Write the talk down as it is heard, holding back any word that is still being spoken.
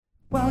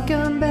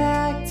Welcome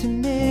back to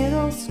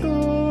middle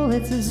school.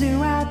 It's a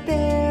zoo out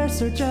there,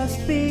 so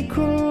just be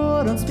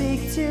cool. Don't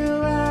speak too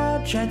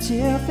loud, try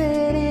to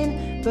fit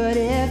in. But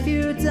if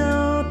you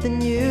don't, then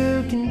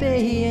you can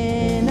be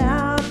an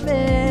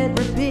outfit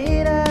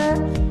repeater.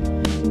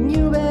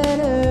 You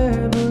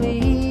better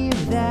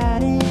believe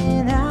that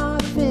an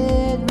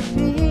outfit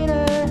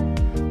repeater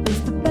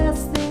is the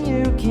best thing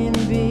you can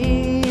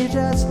be.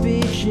 Just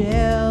be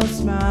chill,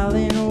 smile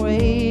and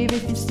wave.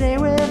 If you stay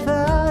with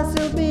us,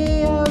 you'll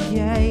be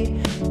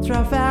okay. It's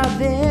rough out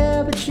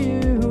there, but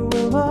you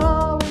will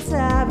always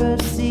have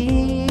a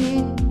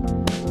seat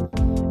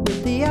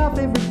with the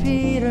outfit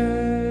repeaters.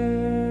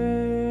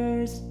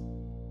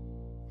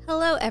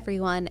 Hello,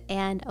 everyone,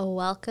 and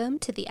welcome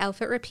to the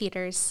Outfit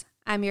Repeaters.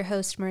 I'm your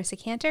host,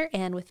 Marisa Cantor,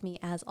 and with me,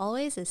 as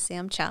always, is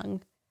Sam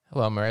Chung.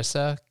 Hello,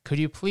 Marissa. Could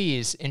you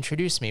please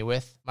introduce me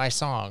with my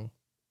song?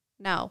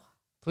 No.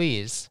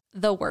 Please.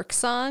 The work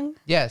song?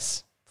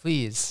 Yes,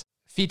 please.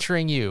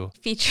 Featuring you.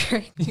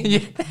 Featuring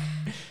me.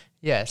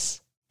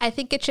 Yes. I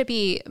think it should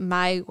be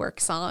my work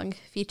song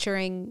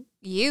featuring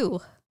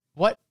you.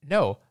 What?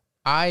 No,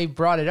 I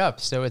brought it up,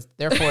 so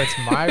therefore it's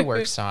my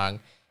work song.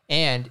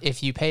 And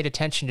if you paid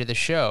attention to the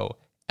show,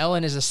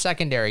 Ellen is a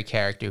secondary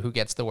character who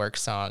gets the work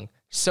song.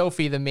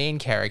 Sophie, the main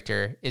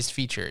character, is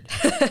featured.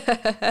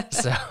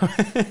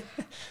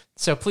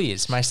 So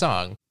please, my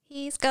song.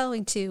 He's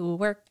going to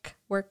work,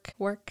 work,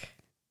 work.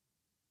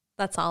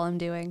 That's all I'm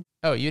doing.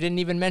 Oh, you didn't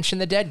even mention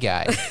the dead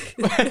guy.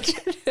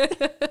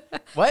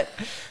 What?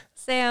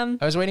 Sam.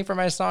 I was waiting for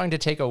my song to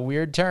take a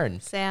weird turn.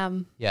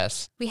 Sam.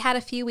 Yes. We had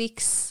a few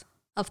weeks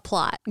of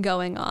plot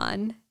going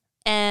on,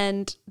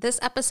 and this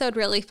episode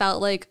really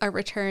felt like a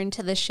return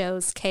to the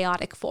show's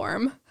chaotic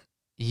form.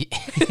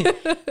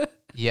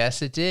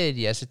 Yes, it did.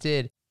 Yes, it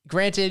did.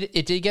 Granted,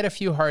 it did get a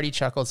few hearty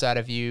chuckles out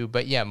of you,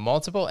 but yeah,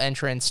 multiple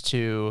entrants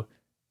to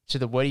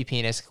the Woody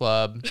Penis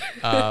Club.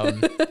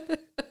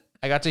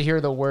 I got to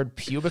hear the word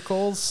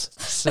pubicles,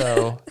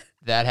 so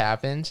that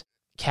happened.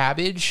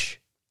 Cabbage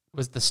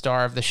was the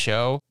star of the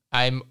show.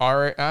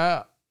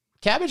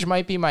 Cabbage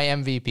might be my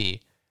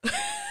MVP.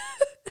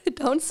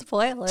 Don't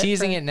spoil it.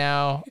 Teasing it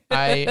now.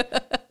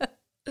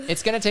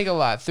 It's going to take a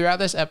lot. Throughout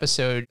this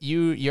episode,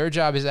 your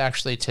job is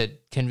actually to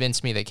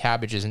convince me that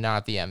Cabbage is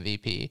not the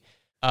MVP.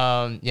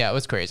 Yeah, it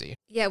was crazy.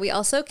 Yeah, we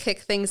also kick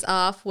things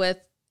off with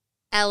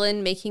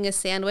Ellen making a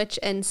sandwich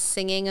and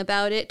singing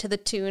about it to the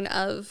tune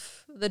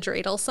of the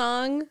dreidel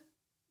song,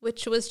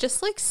 which was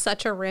just like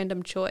such a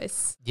random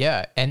choice.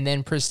 Yeah, and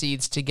then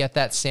proceeds to get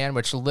that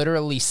sandwich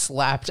literally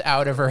slapped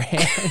out of her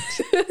hand.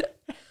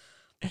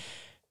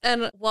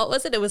 And what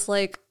was it? It was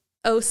like,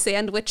 oh,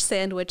 sandwich,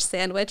 sandwich,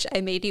 sandwich.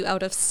 I made you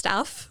out of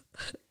stuff.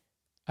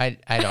 I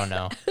don't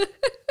know.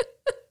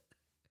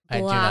 I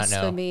do not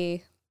know.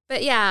 Blasphemy.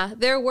 But yeah,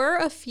 there were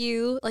a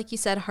few, like you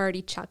said,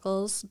 hearty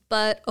chuckles,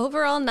 but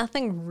overall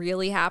nothing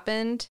really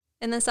happened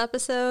in this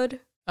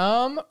episode.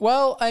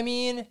 Well, I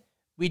mean,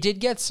 we did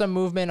get some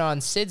movement on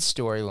Sid's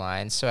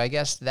storyline, so I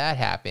guess that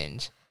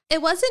happened.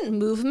 It wasn't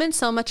movement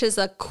so much as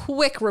a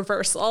quick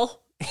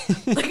reversal.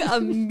 Like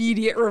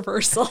immediate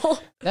reversal.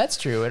 That's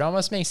true. It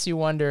almost makes you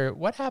wonder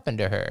what happened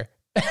to her.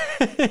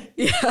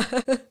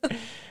 Yeah.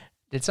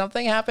 Did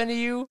something happen to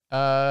you?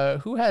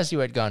 Who has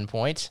you at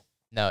gunpoint?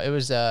 No, it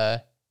was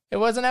an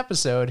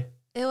episode.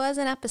 It was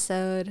an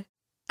episode.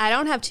 I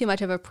don't have too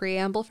much of a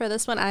preamble for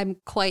this one. I'm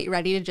quite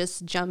ready to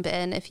just jump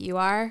in if you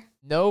are.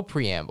 No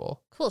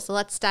preamble. Cool. So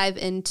let's dive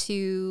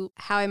into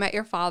How I Met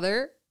Your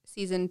Father,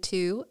 Season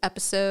 2,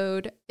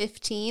 Episode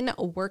 15,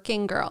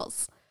 Working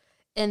Girls.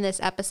 In this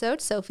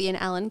episode, Sophie and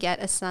Ellen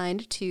get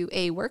assigned to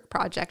a work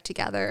project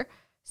together.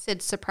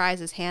 Sid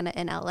surprises Hannah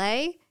in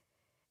LA,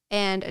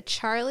 and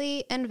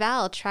Charlie and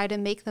Val try to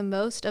make the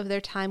most of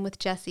their time with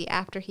Jesse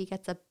after he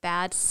gets a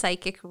bad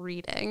psychic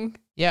reading.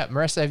 Yeah,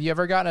 Marissa, have you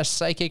ever gotten a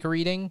psychic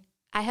reading?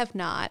 I have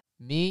not.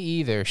 Me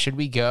either. Should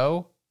we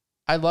go?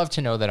 I'd love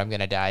to know that I'm going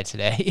to die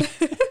today.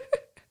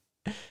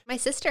 My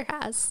sister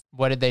has.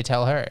 What did they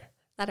tell her?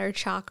 That her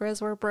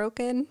chakras were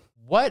broken.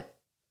 What?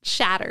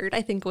 Shattered,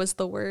 I think was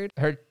the word.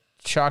 Her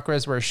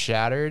chakras were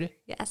shattered?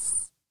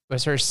 Yes.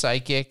 Was her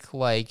psychic,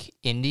 like,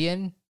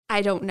 Indian?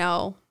 I don't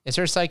know. Is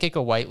her psychic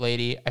a white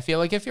lady? I feel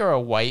like if you're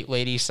a white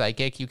lady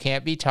psychic, you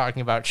can't be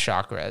talking about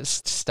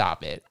chakras.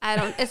 Stop it.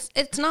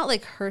 It's not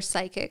like her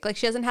psychic. Like,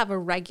 she doesn't have a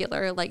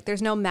regular, like,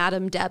 there's no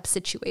Madame Deb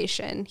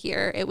situation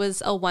here. It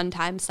was a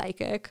one-time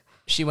psychic.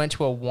 She went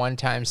to a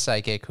one-time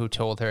psychic who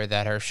told her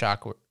that her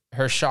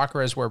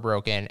chakras were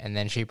broken, and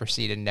then she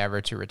proceeded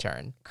never to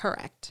return.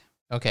 Correct.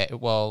 Okay,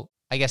 well,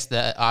 I guess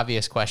the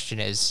obvious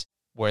question is,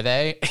 were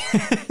they?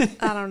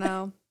 I don't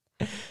know.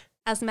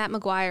 As Matt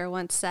McGuire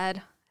once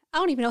said, I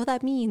don't even know what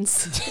that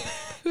means.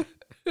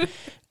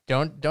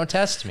 Don't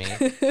test me. I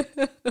don't even know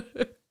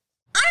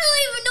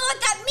what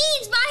that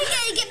means, but I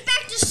gotta get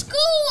back to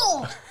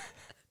school.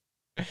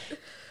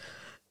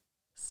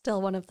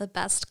 Still one of the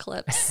best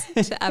clips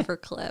to ever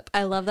clip.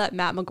 I love that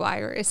Matt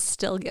McGuire is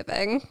still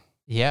giving.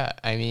 Yeah,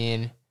 I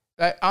mean,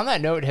 on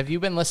that note, have you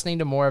been listening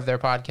to more of their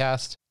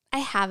podcast? I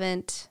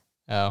haven't.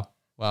 Oh,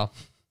 well,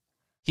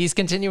 He's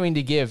continuing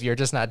to give. You're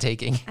just not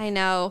taking. I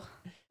know.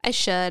 I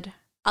should.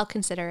 I'll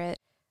consider it.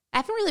 I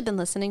haven't really been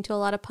listening to a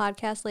lot of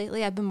podcasts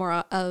lately. I've been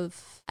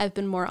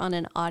more on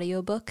an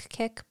audiobook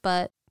kick,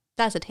 but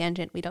that's a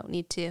tangent we don't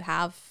need to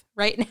have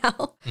right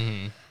now.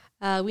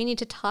 Mm-hmm. We need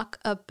to talk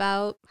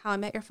about How I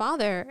Met Your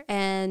Father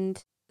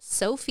and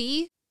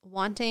Sophie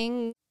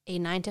wanting a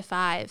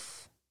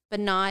 9-to-5,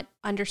 but not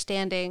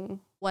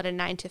understanding what a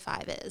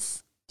 9-to-5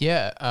 is.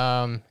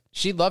 Yeah.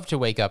 She'd love to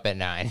wake up at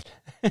 9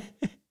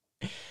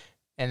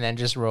 and then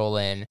just roll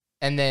in.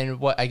 And then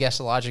I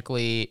guess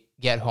logically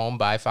get home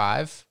by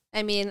 5.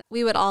 I mean,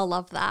 we would all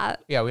love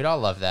that. Yeah, we'd all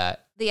love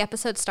that. The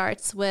episode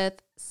starts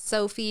with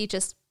Sophie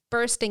just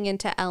bursting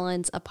into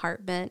Ellen's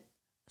apartment,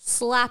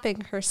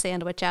 slapping her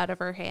sandwich out of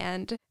her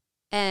hand,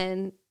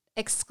 and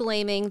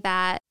exclaiming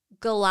that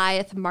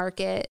Goliath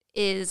Market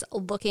is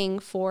looking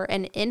for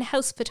an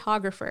in-house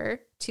photographer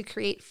to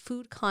create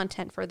food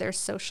content for their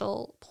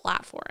social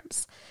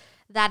platforms.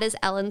 That is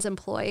Ellen's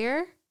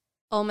employer.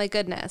 Oh my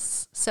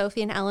goodness.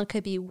 Sophie and Ellen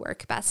could be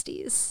work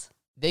besties.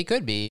 They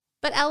could be.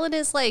 But Ellen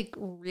is like,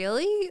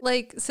 really?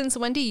 Like, since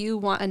when do you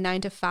want a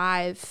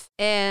 9-to-5?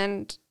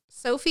 And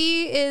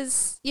Sophie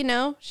is,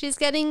 she's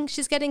getting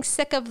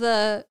sick of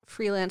the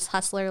freelance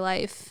hustler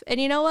life. And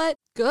you know what?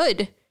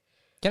 Good.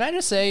 Can I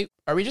just say,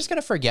 are we just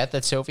going to forget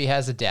that Sophie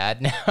has a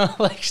dad now?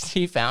 Like,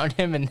 she found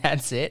him and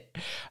that's it?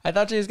 I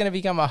thought she was going to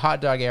become a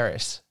hot dog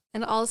heiress.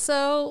 And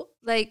also,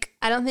 like,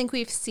 I don't think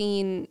we've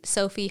seen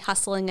Sophie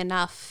hustling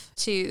enough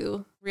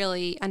to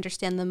really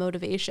understand the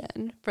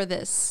motivation for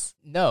this.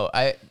 No,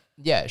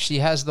 yeah, she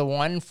has the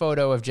one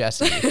photo of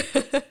Jessie,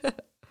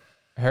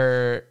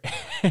 her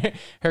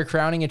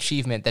crowning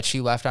achievement that she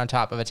left on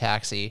top of a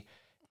taxi.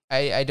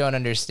 I don't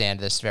understand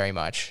this very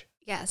much.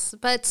 Yes,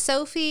 but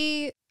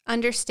Sophie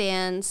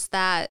understands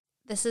that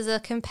this is a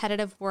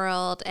competitive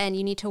world and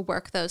you need to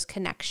work those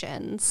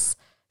connections.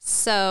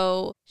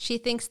 So she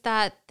thinks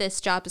that this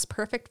job is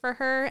perfect for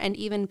her, and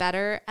even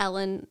better,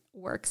 Ellen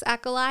works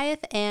at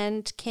Goliath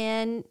and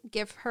can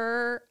give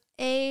her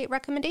a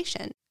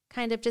recommendation.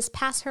 Kind of just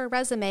pass her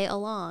resume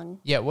along.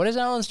 Yeah, what is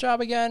Ellen's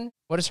job again?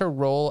 What is her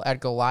role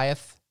at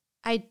Goliath?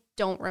 I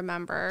don't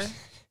remember.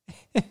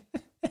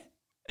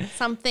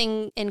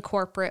 Something in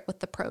corporate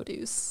with the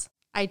produce.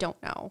 I don't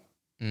know.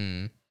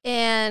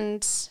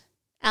 And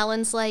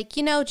Ellen's like,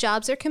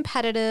 jobs are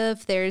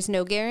competitive. There's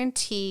no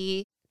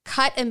guarantee.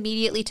 Cut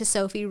immediately to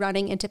Sophie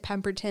running into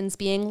Pemberton's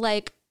being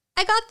like,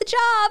 I got the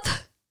job.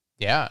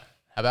 Yeah,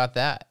 how about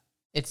that?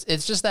 It's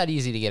just that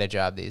easy to get a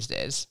job these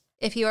days.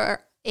 If you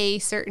are a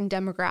certain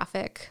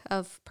demographic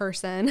of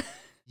person.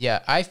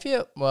 Yeah, I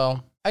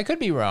could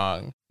be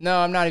wrong. No,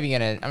 I'm not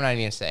even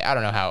gonna say. I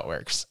don't know how it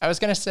works. I was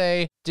gonna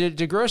say, do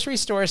grocery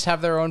stores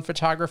have their own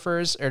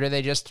photographers, or do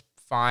they just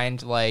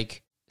find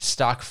like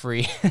stock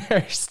free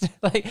or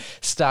like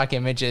stock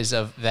images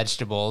of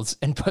vegetables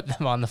and put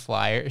them on the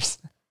flyers?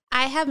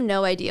 I have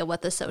no idea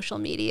what the social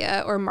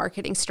media or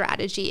marketing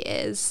strategy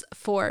is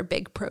for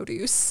Big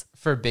Produce.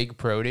 For Big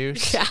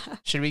Produce? Yeah.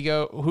 Should we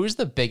go, who's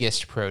the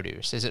biggest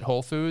produce? Is it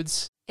Whole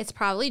Foods? It's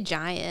probably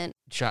Giant.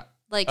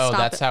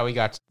 That's how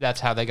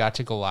they got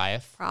to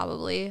Goliath.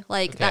 Probably.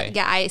 Like, okay.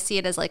 I see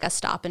it as like a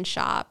Stop and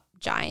Shop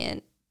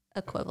Giant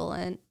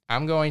equivalent.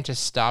 I'm going to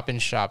Stop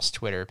and Shop's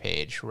Twitter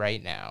page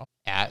right now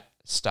at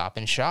Stop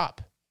and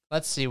Shop.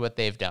 Let's see what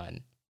they've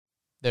done.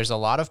 There's a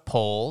lot of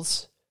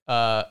polls.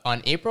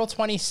 On April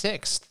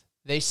 26th,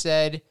 they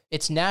said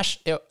it's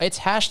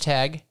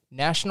hashtag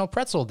National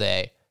Pretzel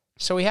Day.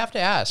 So we have to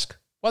ask,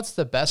 what's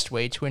the best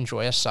way to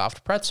enjoy a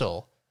soft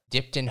pretzel?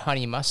 Dipped in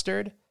honey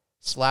mustard,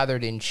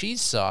 slathered in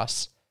cheese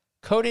sauce,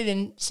 coated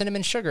in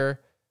cinnamon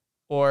sugar,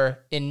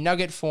 or in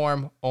nugget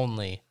form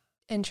only?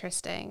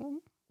 Interesting.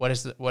 What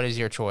is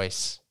your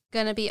choice?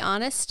 Gonna be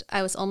honest,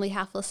 I was only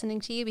half listening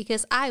to you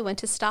because I went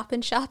to Stop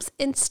and Shop's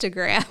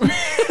Instagram.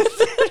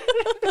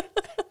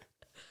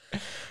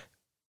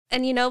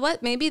 And you know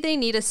what? Maybe they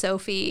need a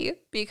Sophie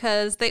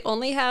because they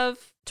only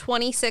have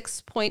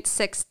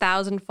 26.6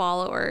 thousand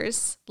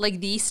followers,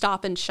 like the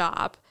Stop and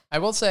Shop. I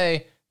will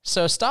say,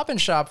 so Stop and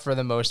Shop, for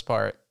the most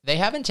part, they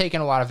haven't taken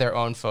a lot of their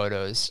own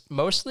photos.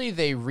 Mostly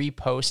they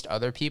repost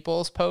other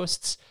people's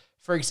posts.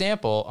 For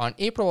example, on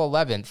April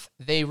 11th,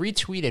 they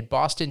retweeted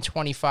Boston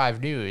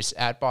 25 News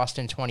at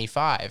Boston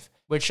 25,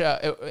 which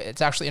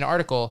it's actually an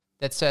article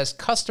that says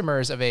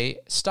customers of a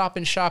Stop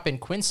and Shop in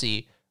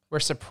Quincy were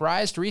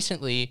surprised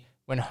recently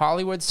when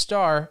Hollywood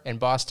star and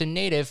Boston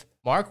native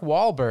Mark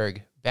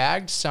Wahlberg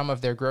bagged some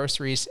of their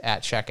groceries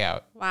at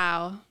checkout.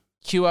 Wow.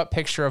 Cue up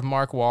picture of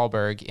Mark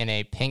Wahlberg in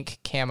a pink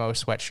camo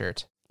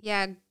sweatshirt.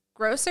 Yeah,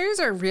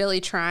 grocers are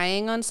really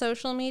trying on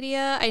social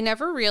media.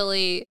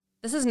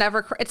 It's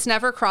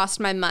never crossed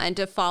my mind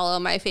to follow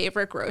my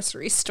favorite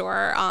grocery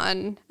store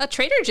on a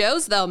Trader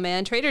Joe's though,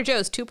 man. Trader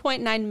Joe's,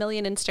 2.9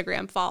 million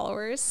Instagram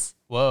followers.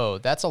 Whoa,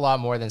 that's a lot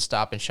more than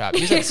Stop and Shop.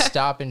 You said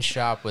Stop and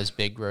Shop was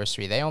big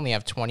grocery. They only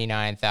have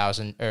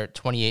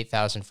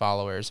 28,000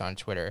 followers on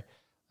Twitter.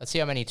 Let's see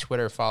how many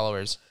Twitter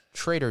followers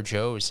Trader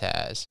Joe's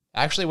has.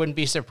 I actually wouldn't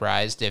be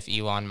surprised if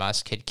Elon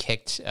Musk had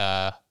kicked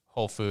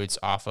Whole Foods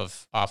off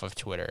of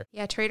Twitter.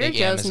 Yeah, Trader Big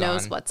Joe's knows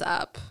Amazon. what's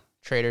up.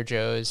 Trader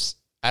Joe's.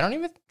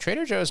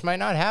 Trader Joe's might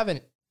not have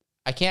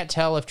I can't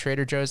tell if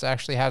Trader Joe's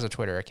actually has a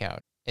Twitter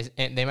account.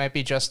 They might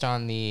be just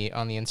on the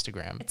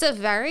Instagram.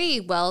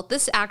 It's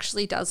this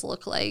actually does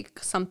look like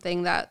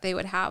something that they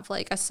would have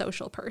like a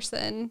social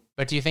person.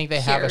 But do you think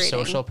they have a curating.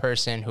 social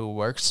person who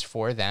works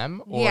for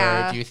them? Or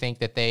Yeah. do you think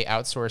that they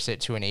outsource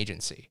it to an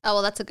agency? Oh,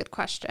 well, that's a good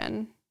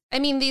question. I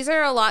mean, these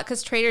are a lot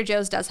because Trader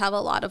Joe's does have a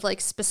lot of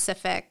like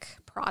specific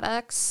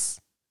products.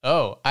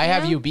 Oh, I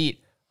have Yeah. you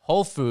beat.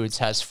 Whole Foods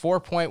has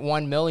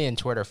 4.1 million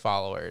Twitter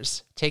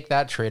followers. Take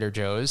that, Trader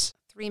Joe's.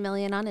 3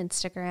 million on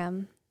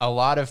Instagram. A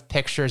lot of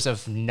pictures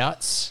of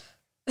nuts,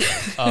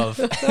 of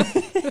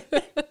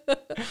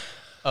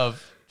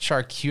of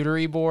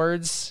charcuterie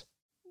boards.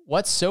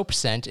 What soap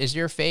scent is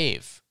your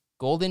fave?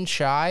 Golden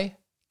chai,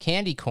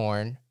 candy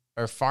corn,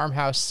 or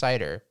farmhouse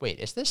cider? Wait,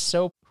 is this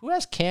soap? Who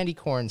has candy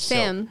corn soap?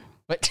 Sam,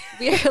 What?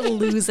 we are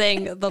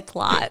losing the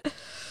plot.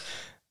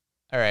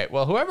 All right.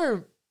 Well,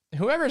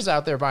 whoever's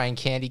out there buying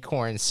candy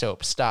corn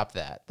soap, stop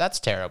that. That's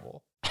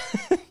terrible.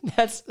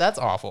 That's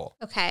awful.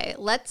 Okay,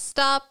 let's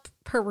stop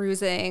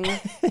perusing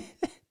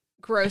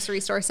grocery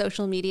store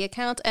social media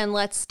accounts and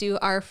let's do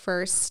our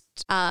first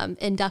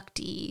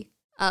inductee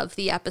of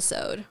the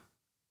episode.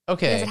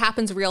 Okay. Because it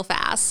happens real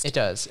fast. It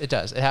does. It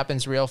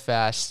happens real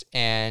fast.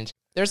 And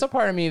there's a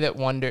part of me that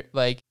wonder,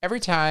 like, every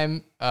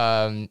time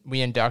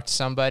we induct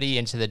somebody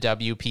into the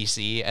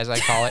WPC, as I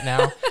call it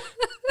now,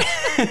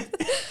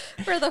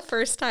 For the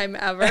first time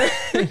ever.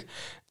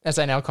 as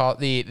I now call it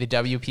the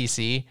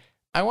WPC,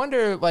 I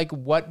wonder, like,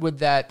 what would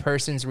that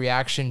person's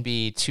reaction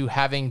be to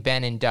having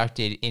been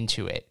inducted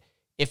into it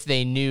if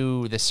they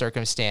knew the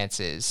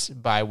circumstances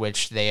by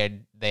which they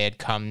had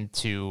come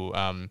to,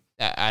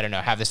 I don't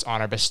know, have this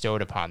honor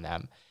bestowed upon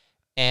them.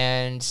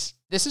 And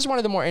this is one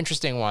of the more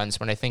interesting ones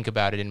when I think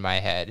about it in my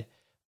head.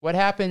 What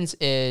happens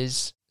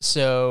is,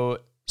 so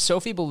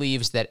Sophie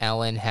believes that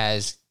Ellen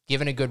has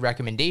given a good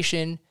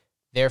recommendation,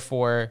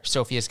 therefore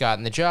Sophie has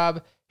gotten the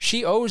job.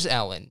 She owes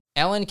Ellen.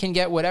 Ellen can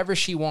get whatever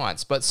she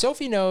wants, but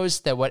Sophie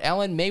knows that what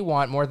Ellen may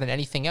want more than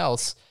anything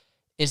else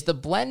is the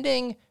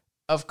blending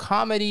of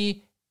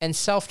comedy and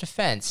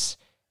self-defense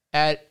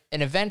at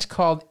an event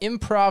called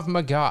Improv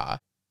Maga.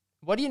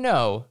 What do you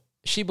know?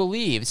 She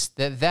believes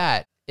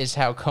that is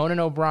how Conan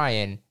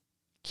O'Brien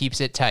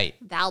keeps it tight.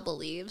 Val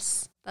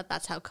believes that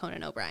that's how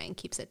Conan O'Brien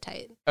keeps it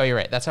tight. Oh, you're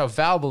right. That's how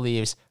Val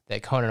believes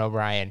that Conan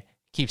O'Brien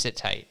keeps it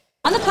tight.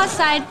 On the plus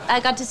side, I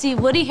got to see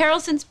Woody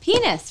Harrelson's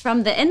penis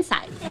from the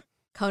inside.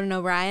 Conan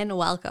O'Brien,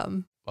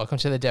 welcome. Welcome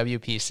to the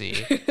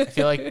WPC. I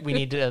feel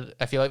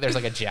like there's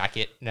like a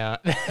jacket now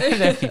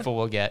that people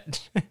will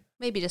get.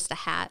 Maybe just a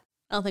hat.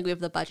 I don't think we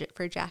have the budget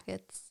for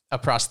jackets. A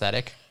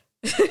prosthetic.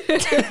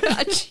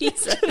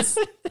 Jesus.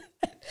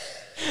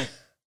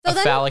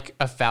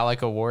 A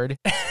phallic award.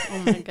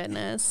 Oh my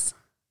goodness.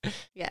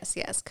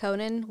 Yes.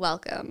 Conan,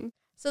 welcome.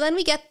 So then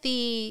we get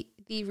the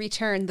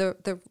return,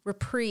 the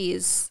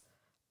reprise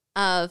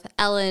of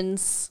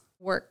Ellen's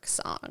work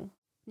song,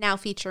 now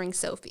featuring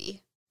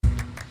Sophie.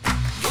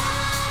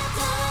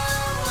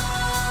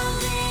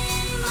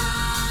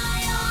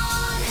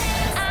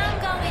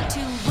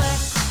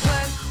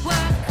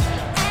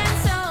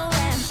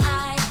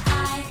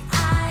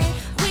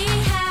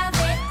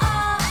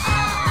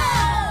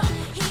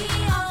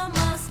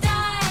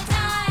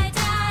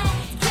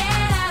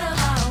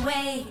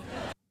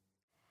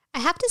 I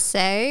have to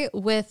say,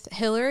 with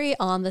Hillary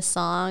on the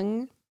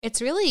song,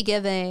 it's really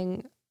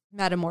giving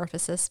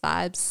Metamorphosis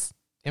vibes.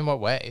 In what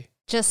way?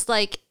 Just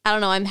like, I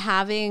don't know,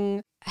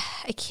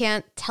 I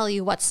can't tell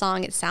you what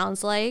song it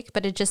sounds like,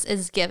 but it just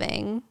is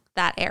giving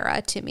that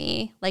era to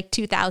me, like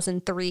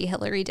 2003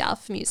 Hillary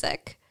Duff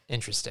music.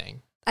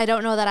 Interesting. I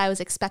don't know that I was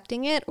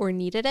expecting it or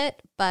needed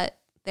it, but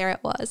there it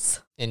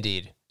was.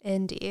 Indeed.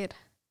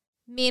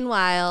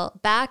 Meanwhile,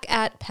 back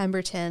at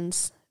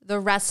Pemberton's, the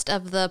rest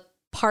of the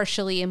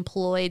partially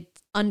employed,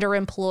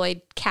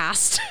 underemployed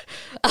cast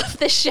of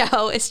the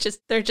show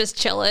they're just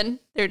chilling.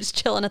 They're just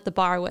chilling at the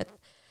bar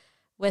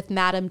with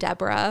Madame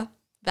Deborah,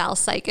 Val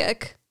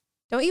Psychic.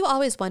 Don't you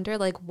always wonder,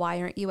 like,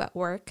 why aren't you at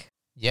work?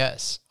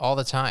 Yes, all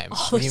the time.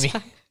 What do you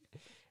mean?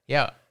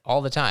 Yeah,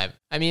 all the time.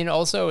 I mean,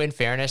 also, in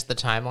fairness, the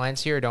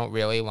timelines here don't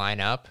really line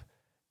up.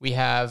 We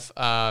have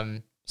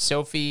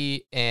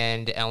Sophie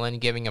and Ellen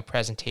giving a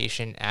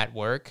presentation at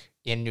work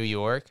in New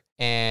York,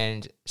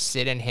 and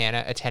Sid and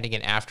Hannah attending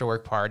an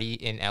after-work party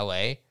in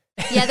LA.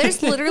 Yeah,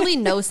 there's literally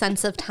no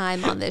sense of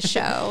time on this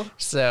show.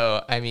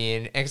 So, I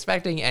mean,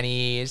 expecting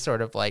any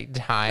sort of like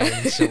time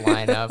to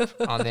line up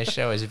on this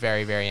show is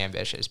very, very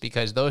ambitious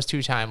because those two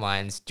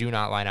timelines do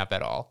not line up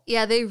at all.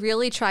 Yeah, they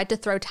really tried to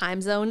throw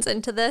time zones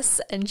into this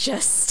and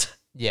just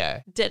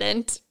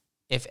didn't.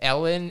 If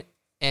Ellen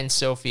and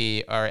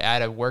Sophie are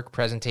at a work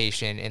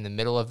presentation in the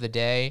middle of the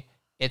day,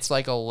 it's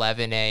like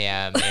 11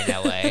 a.m. in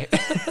LA.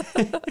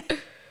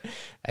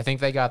 I think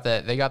they got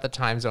the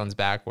time zones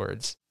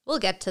backwards. We'll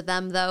get to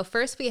them, though.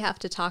 First, we have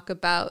to talk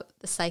about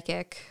the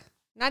psychic.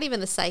 Not even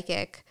the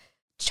psychic.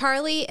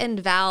 Charlie and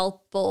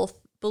Val both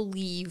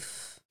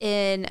believe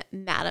in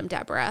Madame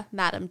Deborah,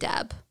 Madame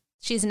Deb.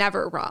 She's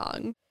never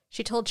wrong.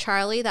 She told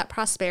Charlie that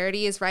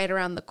prosperity is right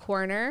around the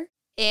corner,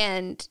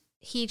 and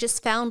he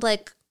just found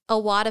like a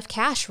wad of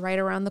cash right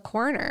around the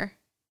corner.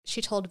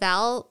 She told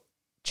Val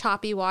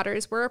choppy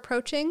waters were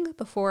approaching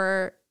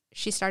before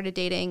she started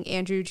dating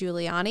Andrew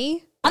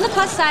Giuliani. On the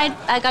plus side,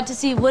 I got to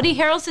see Woody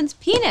Harrelson's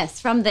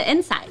penis from the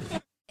inside.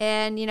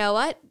 And you know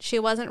what? She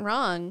wasn't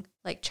wrong.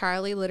 Like,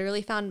 Charlie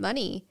literally found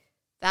money.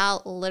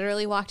 Val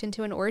literally walked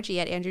into an orgy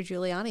at Andrew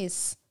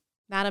Giuliani's.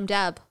 Madame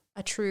Deb,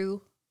 a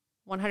true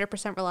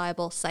 100%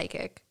 reliable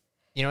psychic.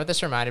 You know what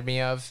this reminded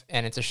me of?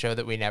 And it's a show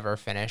that we never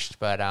finished,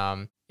 but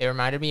it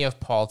reminded me of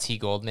Paul T.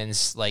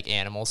 Goldman's like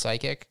Animal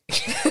Psychic.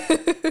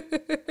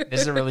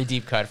 This is a really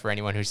deep cut for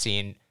anyone who's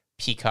seen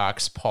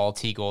Peacock's Paul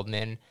T.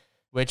 Goldman,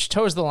 which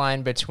toes the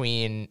line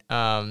between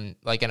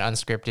like an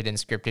unscripted and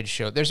scripted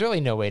show. There's really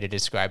no way to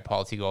describe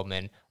Paul T.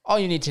 Goldman. All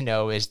you need to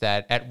know is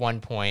that at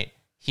one point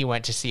he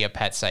went to see a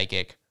pet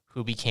psychic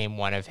who became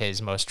one of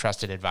his most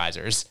trusted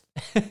advisors.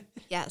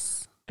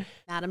 Yes.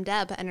 Madame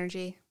Deb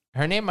energy.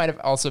 Her name might have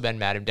also been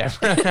Madame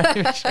Deborah. I'm not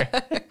even sure.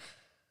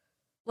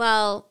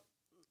 Well,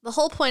 the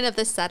whole point of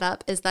this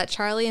setup is that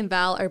Charlie and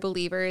Val are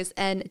believers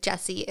and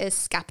Jesse is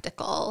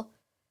skeptical.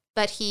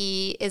 But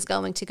he is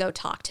going to go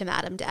talk to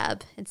Madame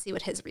Deb and see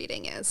what his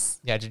reading is.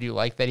 Yeah, did you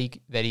like that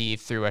he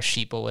threw a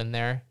sheeple in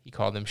there? He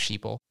called him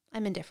sheeple.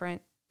 I'm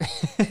indifferent.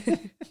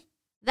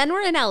 Then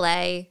we're in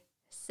LA.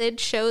 Sid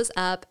shows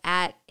up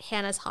at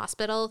Hannah's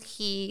hospital.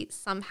 He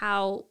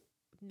somehow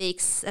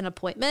makes an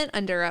appointment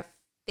under a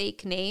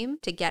fake name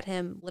to get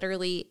him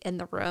literally in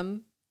the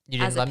room. You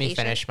didn't let me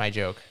finish my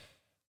joke.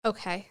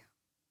 Okay.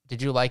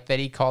 Did you like that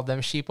he called them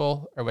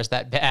sheeple, or was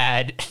that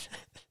bad?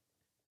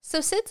 So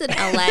Sid's in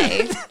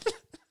LA,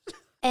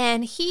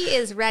 and he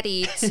is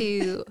ready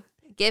to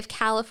give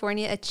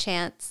California a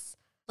chance.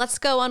 Let's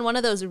go on one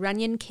of those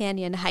Runyon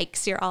Canyon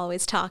hikes you're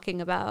always talking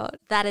about.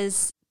 That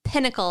is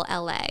pinnacle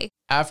LA.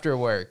 After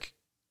work.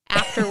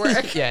 After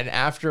work. Yeah, an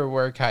after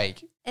work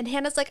hike. And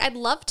Hannah's like, I'd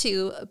love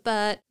to,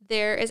 but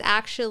there is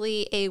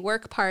actually a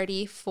work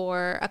party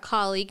for a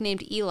colleague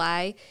named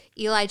Eli.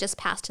 Eli just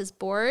passed his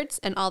boards,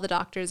 and all the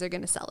doctors are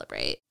going to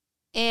celebrate.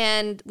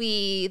 And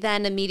we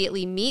then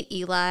immediately meet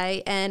Eli,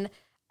 and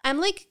I'm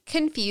like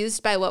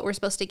confused by what we're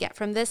supposed to get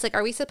from this. Like,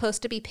 are we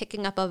supposed to be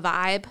picking up a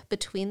vibe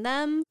between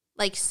them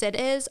like Sid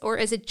is, or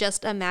is it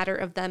just a matter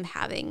of them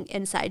having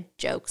inside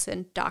jokes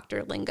and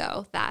doctor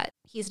lingo that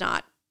he's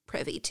not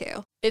privy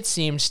to? It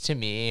seems to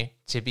me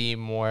to be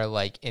more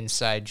like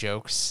inside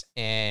jokes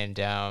and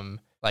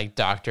like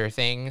doctor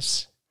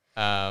things.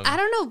 I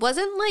don't know.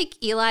 Wasn't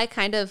like Eli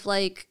kind of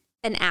like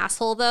an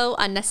asshole though,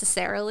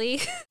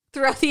 unnecessarily?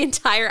 Throughout the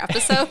entire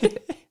episode.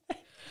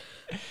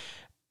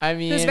 I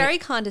mean, it was very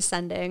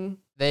condescending.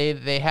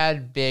 They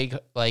had big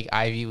like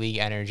Ivy League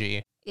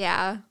energy.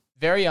 Yeah.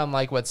 Very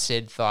unlike what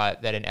Sid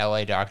thought that an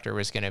LA doctor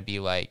was going to be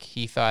like.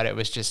 He thought it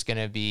was just going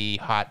to be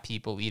hot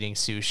people eating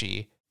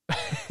sushi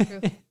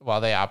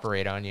while they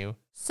operate on you.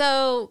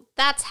 So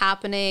that's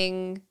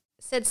happening.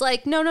 Sid's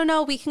like,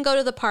 no, we can go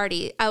to the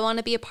party. I want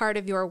to be a part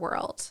of your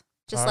world.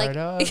 Just like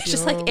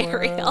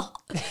Ariel.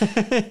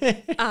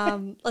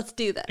 Let's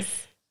do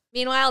this.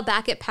 Meanwhile,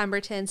 back at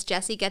Pemberton's,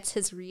 Jesse gets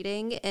his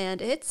reading,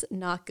 and it's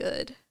not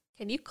good.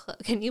 Can you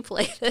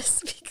play this?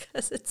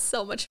 Because it's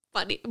so much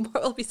funny.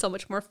 It'll be so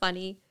much more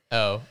funny.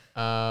 Oh,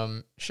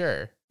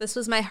 sure. This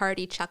was my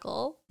hearty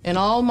chuckle. In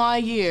all my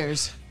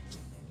years,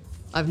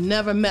 I've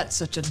never met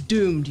such a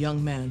doomed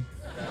young man.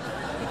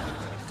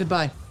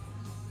 Goodbye.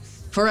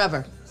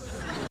 Forever.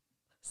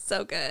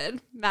 So good.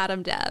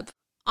 Madame Deb.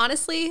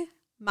 Honestly,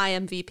 my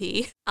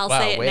MVP. I'll wow,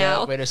 say it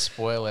now. Way to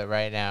spoil it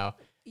right now.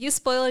 You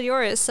spoiled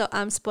yours, so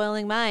I'm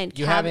spoiling mine.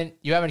 You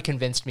haven't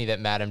convinced me that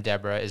Madame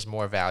Deborah is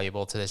more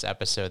valuable to this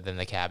episode than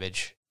the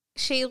cabbage.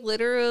 She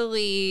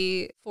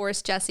literally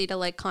forced Jesse to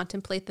like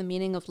contemplate the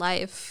meaning of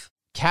life.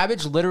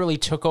 Cabbage literally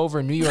took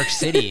over New York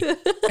City.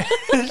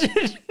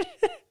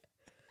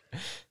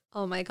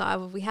 Oh my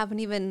God, we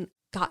haven't even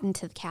gotten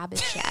to the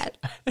cabbage yet.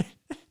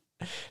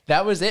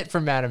 That was it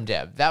for Madame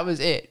Deb. That was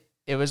it.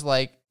 It was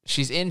like,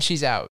 she's in,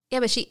 she's out. Yeah,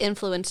 but she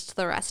influenced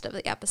the rest of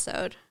the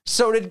episode.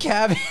 So did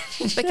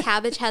Cabbage. But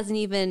Cabbage hasn't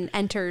even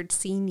entered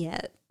scene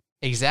yet.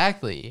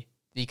 Exactly.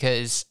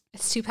 Because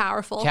it's too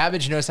powerful.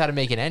 Cabbage knows how to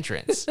make an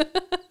entrance.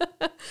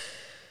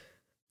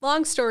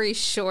 Long story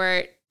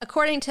short,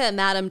 according to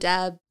Madame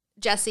Deb,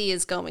 Jessie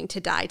is going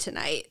to die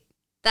tonight.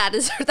 That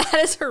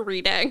is her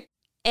reading.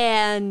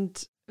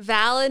 And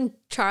Val and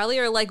Charlie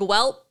are like,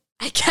 well,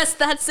 I guess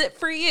that's it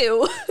for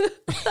you.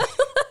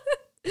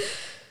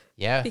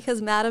 Yeah.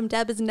 Because Madame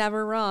Deb is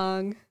never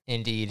wrong.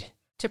 Indeed.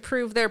 To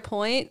prove their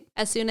point,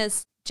 as soon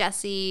as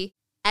Jesse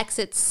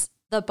exits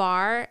the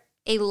bar,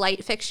 a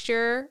light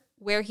fixture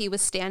where he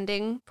was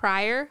standing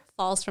prior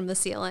falls from the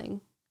ceiling.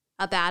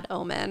 A bad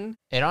omen.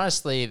 And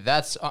honestly,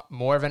 that's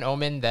more of an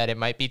omen that it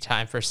might be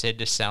time for Sid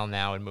to sell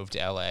now and move to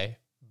LA.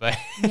 But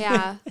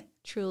yeah,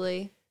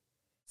 truly.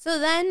 So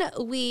then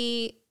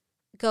we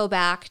go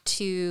back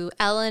to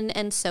Ellen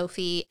and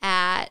Sophie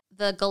at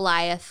the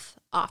Goliath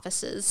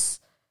offices.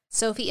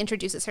 Sophie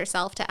introduces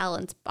herself to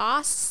Ellen's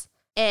boss,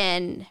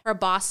 and her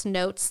boss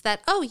notes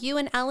that, oh, you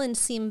and Ellen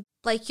seem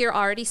like you're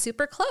already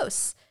super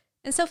close.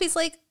 And Sophie's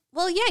like,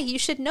 well, yeah, you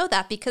should know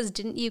that because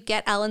didn't you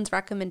get Ellen's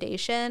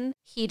recommendation?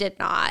 He did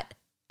not.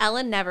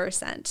 Ellen never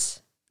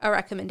sent a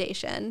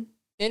recommendation.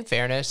 In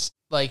fairness,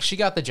 like, she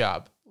got the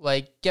job.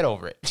 Like, get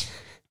over it.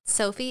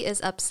 Sophie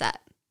is upset.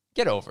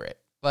 Get over it.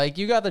 Like,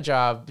 you got the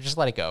job. Just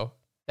let it go.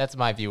 That's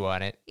my view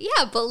on it.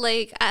 Yeah, but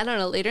like, I don't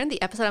know, later in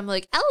the episode, I'm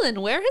like,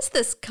 Ellen, where is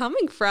this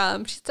coming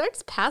from? She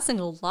starts passing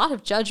a lot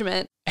of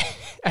judgment.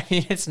 I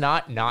mean, it's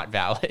not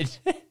valid.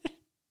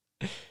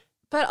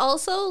 But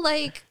also,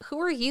 like, who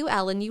are you,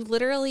 Ellen? You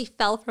literally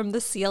fell from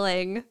the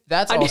ceiling.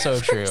 That's on also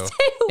your true. first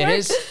day of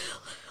work.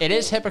 It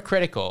is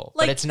hypocritical,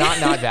 Like- but it's not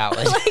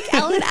valid. Like,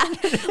 Ellen,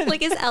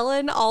 like, is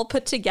Ellen all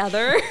put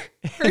together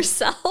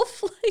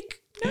herself?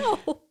 Like,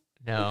 no.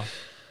 No.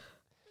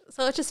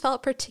 So it just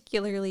felt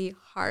particularly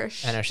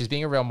harsh. I know, she's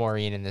being a real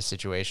Maureen in this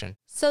situation.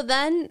 So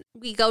then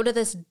we go to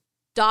this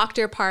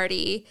doctor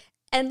party.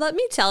 And let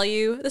me tell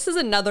you, this is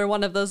another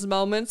one of those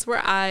moments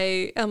where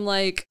I am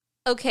like,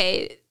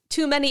 okay,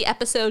 too many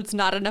episodes,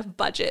 not enough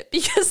budget,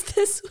 because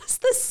this was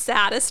the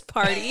saddest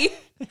party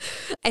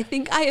I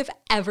think I have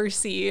ever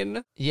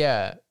seen.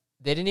 Yeah.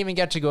 They didn't even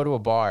get to go to a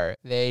bar.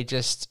 They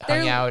just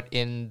hung out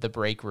in the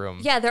break room.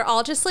 Yeah, they're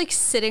all just like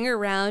sitting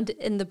around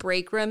in the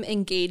break room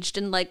engaged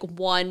in like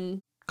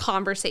one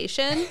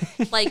conversation.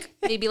 Like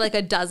maybe like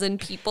a dozen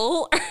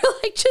people are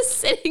like just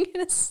sitting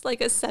in a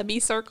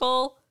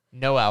semicircle.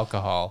 No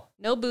alcohol.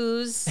 No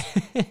booze.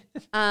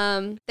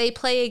 They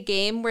play a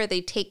game where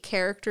they take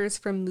characters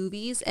from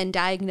movies and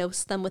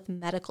diagnose them with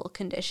medical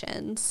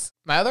conditions.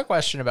 My other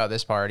question about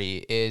this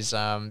party is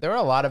there were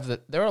a lot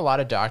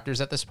of doctors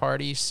at this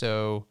party,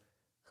 so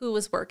Who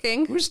was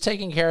working? who's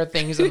taking care of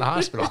things in the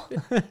hospital?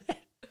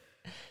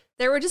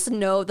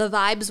 The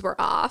vibes were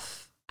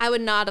off. I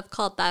would not have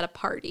called that a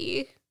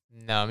party.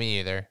 No, me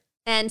either.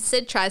 And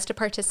Sid tries to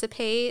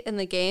participate in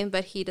the game,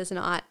 but he does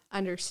not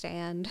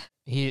understand.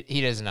 He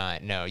does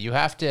not. No, you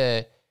have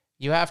to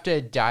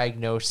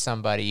diagnose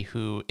somebody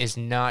who is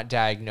not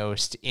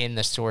diagnosed in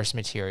the source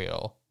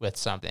material with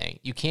something.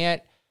 You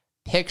can't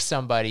pick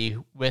somebody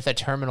with a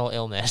terminal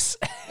illness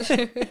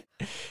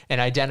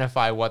and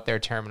identify what their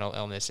terminal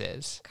illness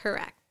is.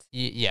 Correct.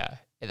 Yeah,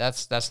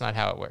 that's not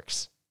how it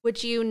works.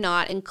 Would you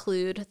not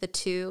include the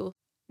two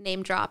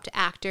name-dropped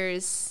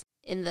actors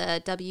in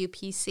the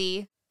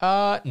WPC?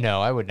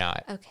 No, I would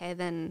not. Okay,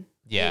 then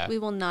Yeah. we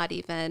will not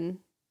even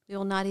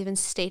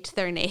state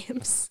their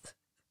names.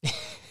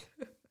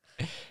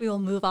 We will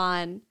move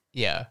on.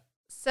 Yeah.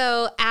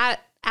 So at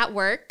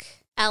work,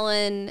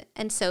 Ellen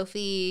and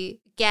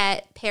Sophie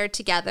get paired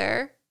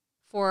together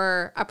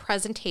for a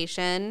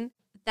presentation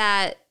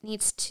that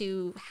needs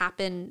to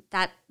happen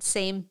that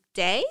same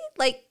day.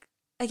 Like,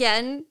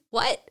 again,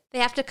 what? They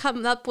have to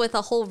come up with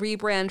a whole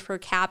rebrand for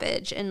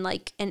Cabbage in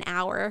like an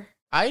hour.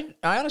 I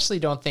honestly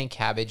don't think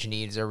Cabbage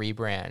needs a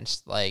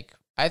rebrand. Like,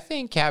 I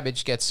think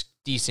Cabbage gets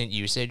decent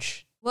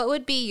usage. What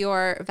would be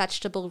your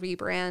vegetable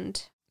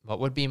rebrand? What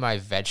would be my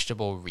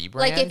vegetable rebrand?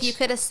 Like if you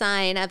could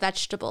assign a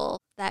vegetable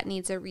that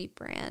needs a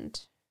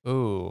rebrand.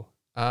 Ooh,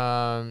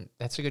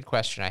 that's a good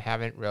question. I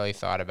haven't really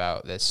thought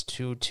about this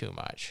too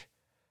much.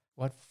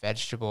 What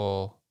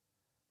vegetable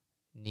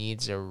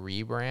needs a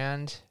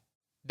rebrand?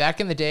 Back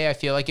in the day, I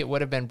feel like it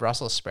would have been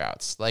Brussels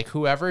sprouts. Like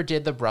whoever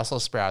did the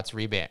Brussels sprouts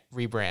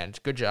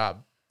rebrand, good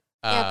job.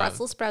 Yeah,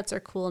 Brussels sprouts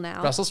are cool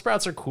now. Brussels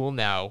sprouts are cool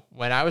now.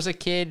 When I was a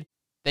kid,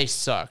 they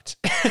sucked.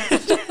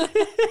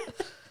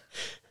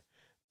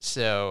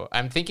 So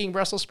I'm thinking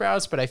Brussels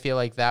sprouts, but I feel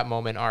like that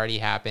moment already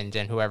happened,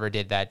 and whoever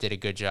did that did a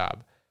good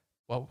job.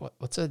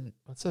 What's a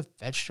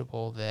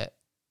vegetable that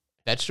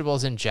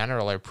vegetables in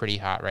general are pretty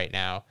hot right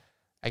now?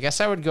 I guess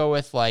I would go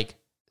with like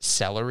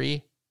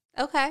celery.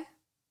 Okay.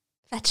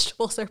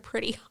 Vegetables are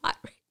pretty hot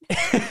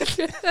right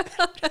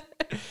now.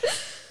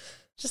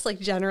 Just like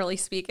generally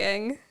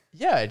speaking.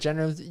 Yeah,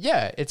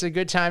 it's a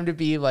good time to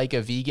be like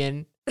a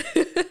vegan.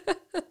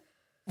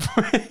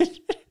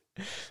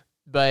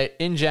 But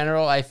in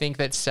general, I think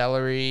that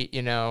celery,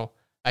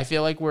 I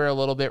feel like we're a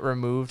little bit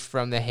removed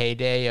from the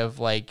heyday of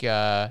like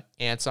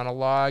ants on a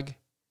log.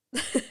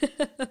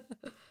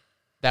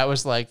 That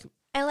was like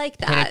I like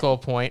that. pinnacle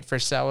point for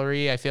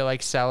celery. I feel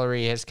like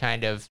celery has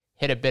kind of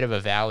hit a bit of a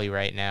valley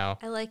right now.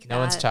 I like that. No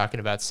one's talking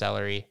about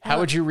celery. How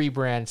would you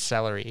rebrand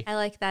celery? I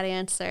like that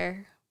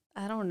answer.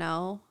 I don't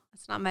know.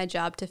 It's not my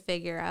job to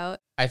figure out.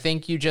 I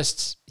think you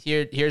just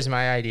here's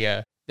my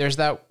idea. There's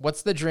that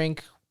what's the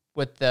drink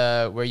with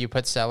where you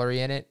put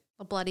celery in it?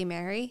 A Bloody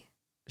Mary?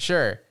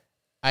 Sure.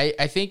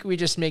 I think we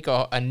just make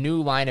a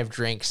new line of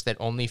drinks that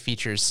only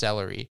features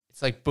celery.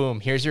 It's like, boom,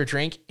 here's your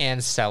drink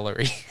and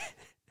celery.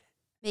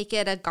 Make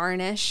it a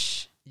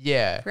garnish.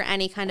 Yeah. For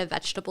any kind of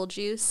vegetable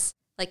juice.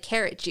 Like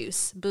carrot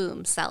juice.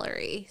 Boom,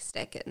 celery.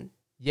 Sticking.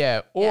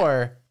 Yeah.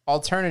 Or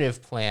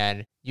alternative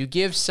plan, you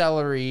give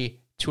celery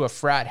to a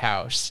frat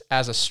house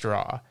as a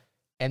straw.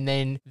 And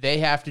then they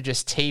have to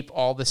just tape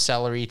all the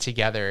celery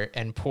together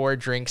and pour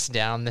drinks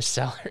down the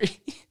celery.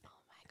 Oh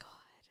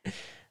my God.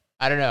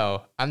 I don't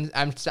know.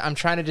 I'm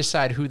trying to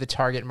decide who the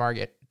target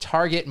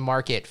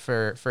market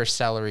for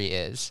celery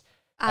is.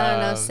 I don't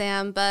know,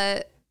 Sam,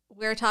 but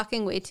we're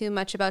talking way too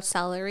much about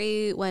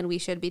celery when we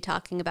should be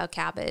talking about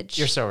cabbage.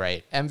 You're so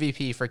right.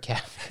 MVP for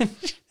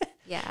cabbage.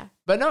 Yeah.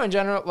 But no, in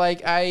general,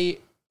 like I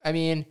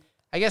mean,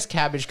 I guess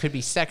cabbage could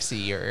be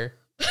sexier.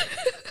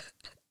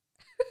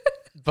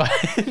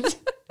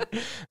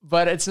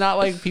 but it's not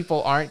like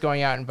people aren't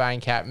going out and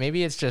buying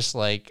maybe it's just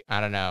like,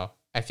 I don't know.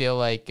 I feel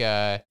like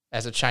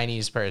as a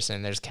Chinese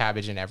person, there's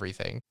cabbage in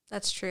everything.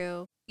 That's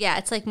true. Yeah,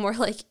 it's like more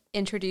like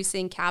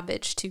introducing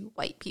cabbage to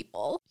white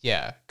people.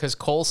 Yeah, because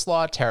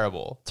coleslaw,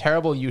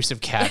 terrible use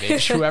of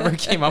cabbage. Whoever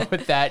came up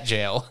with that,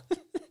 jail.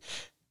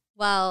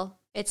 Well,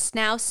 it's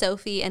now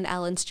Sophie and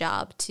Ellen's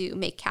job to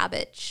make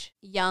cabbage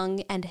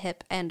young and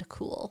hip and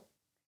cool.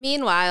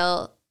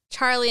 Meanwhile,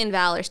 Charlie and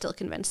Val are still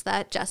convinced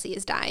that Jesse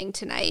is dying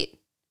tonight.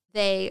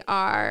 They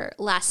are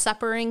Last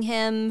Suppering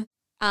him.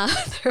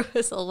 There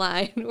was a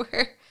line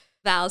where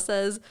Val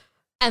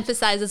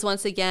emphasizes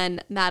once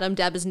again, Madame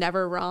Deb is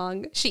never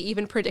wrong. She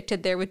even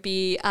predicted there would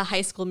be a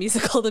High School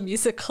Musical, the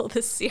musical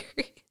this series.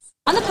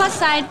 On the plus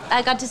side,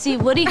 I got to see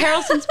Woody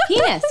Harrelson's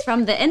penis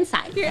from the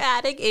inside. You're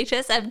adding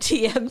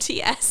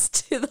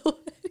HSMTMTS to the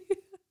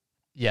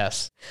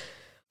Yes.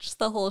 just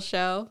the whole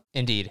show.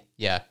 Indeed.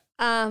 Yeah.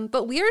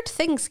 But weird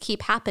things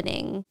keep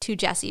happening to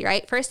Jesse,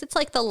 right? First, it's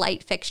like the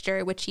light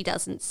fixture, which he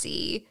doesn't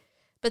see.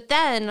 But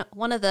then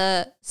one of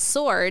the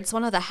swords,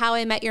 one of the How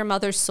I Met Your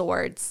Mother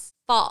swords,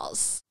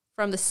 falls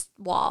from the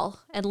wall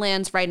and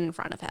lands right in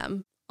front of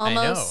him,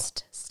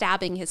 almost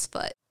stabbing his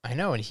foot. I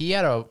know. And he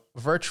had a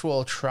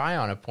virtual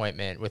try-on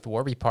appointment with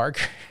Warby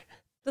Parker.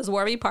 Does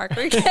Warby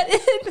Parker get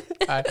in?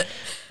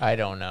 I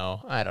don't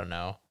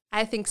know.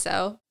 I think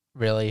so.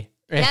 Really?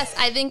 Yes,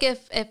 I think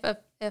if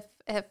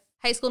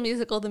High School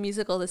Musical,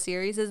 the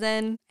series is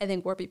in, I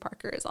think Warby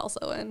Parker is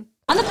also in.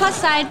 On the plus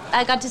side,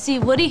 I got to see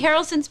Woody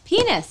Harrelson's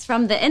penis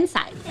from the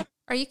inside.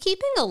 Are you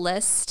keeping a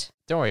list?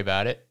 Don't worry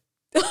about it.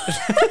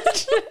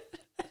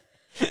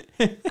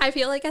 I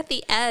feel like at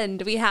the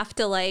end we have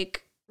to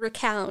like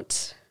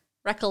recount,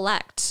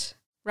 recollect,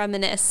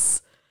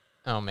 reminisce.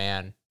 Oh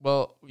man.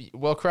 Well,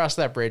 we'll cross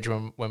that bridge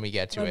when we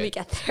get to it. When we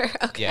get there.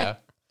 Okay. Yeah.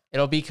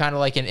 It'll be kind of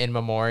like an in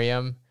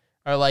memoriam,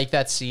 or like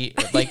that scene,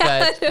 like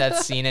that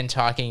scene in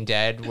Talking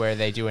Dead where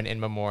they do an in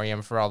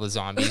memoriam for all the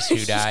zombies who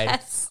died.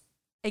 Yes.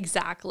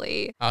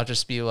 Exactly. I'll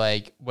just be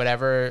like,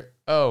 whatever.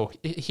 Oh,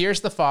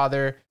 here's the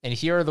father, and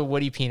here are the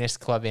Woody Penis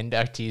Club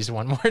inductees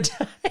one more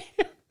time.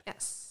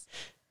 Yes.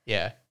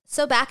 Yeah.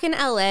 So back in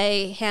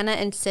LA, Hannah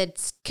and Sid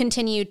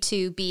continue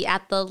to be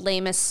at the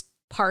lamest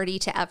party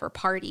to ever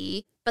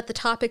party, but the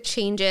topic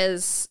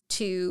changes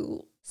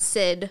to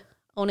Sid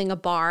owning a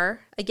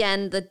bar.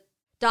 Again, the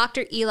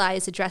Dr. Eli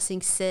is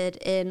addressing Sid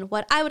in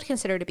what I would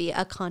consider to be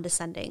a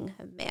condescending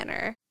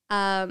manner.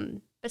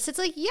 But Sid's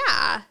like,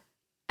 yeah,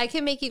 I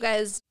can make you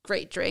guys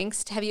great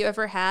drinks. Have you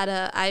ever had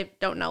I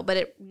don't know, but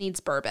it needs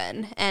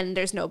bourbon, and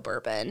there's no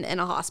bourbon in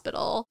a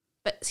hospital.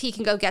 But he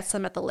can go get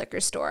some at the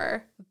liquor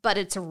store, but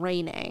it's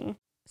raining.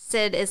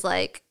 Sid is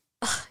like,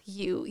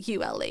 you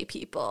LA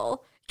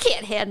people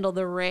can't handle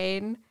the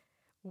rain.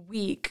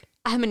 Weak.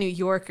 I'm a New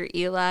Yorker,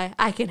 Eli.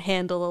 I can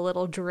handle a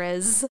little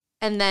drizz.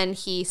 And then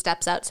he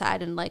steps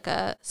outside in like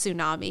a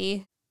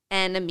tsunami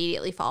and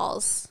immediately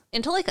falls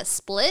into like a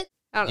split.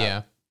 I don't know.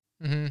 Yeah.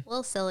 Mm-hmm. A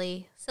little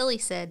silly. Silly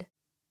Sid.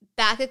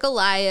 Back at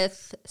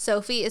Goliath,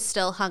 Sophie is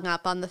still hung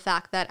up on the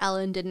fact that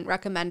Ellen didn't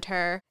recommend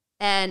her.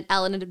 And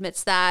Ellen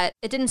admits that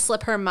it didn't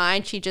slip her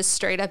mind. She just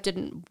straight up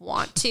didn't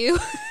want to,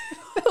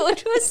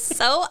 which was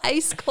so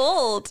ice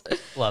cold.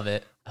 Love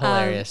it.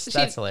 Hilarious.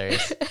 That's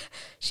hilarious.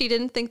 She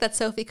didn't think that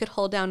Sophie could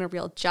hold down a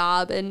real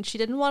job, and she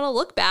didn't want to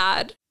look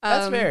bad.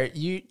 That's fair.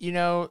 You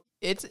know,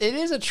 it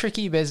is a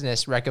tricky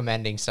business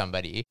recommending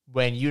somebody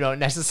when you don't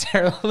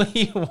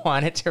necessarily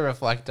want it to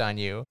reflect on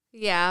you.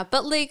 Yeah,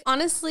 but like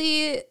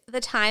honestly, the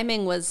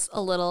timing was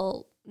a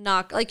little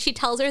she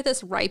tells her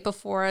this right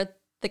before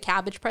the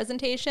cabbage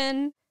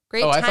presentation.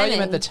 Great timing. I thought you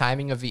meant the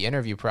timing of the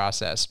interview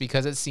process,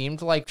 because it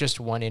seemed like just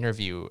one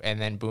interview and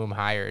then boom,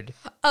 hired.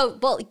 Oh,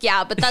 well,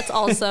 yeah, but that's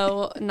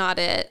also not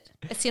it.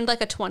 It seemed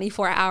like a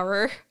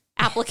 24-hour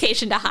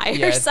application to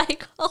hire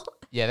cycle.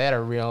 Yeah, they had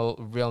a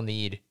real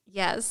need.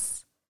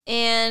 Yes.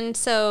 And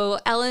so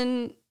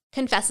Ellen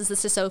confesses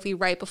this to Sophie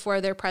right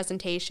before their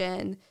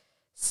presentation.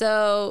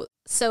 So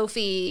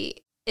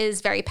Sophie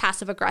is very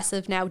passive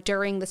aggressive now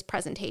during this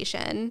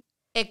presentation.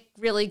 It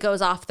really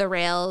goes off the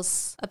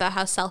rails about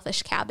how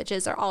selfish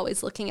cabbages are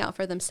always looking out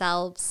for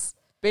themselves.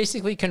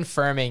 Basically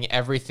confirming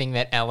everything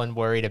that Ellen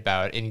worried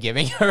about in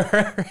giving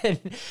her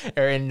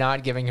or in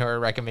not giving her a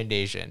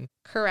recommendation.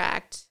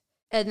 Correct.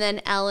 And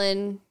then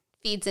Ellen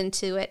feeds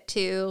into it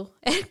too.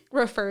 It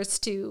refers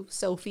to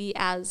Sophie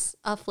as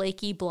a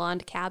flaky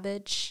blonde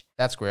cabbage.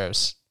 That's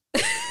gross.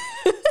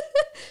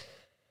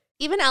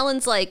 Even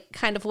Ellen's like,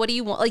 kind of, what do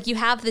you want? Like, you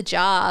have the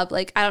job.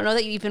 Like, I don't know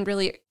that you even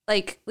really,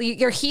 like,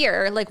 you're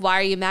here. Like, why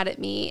are you mad at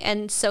me?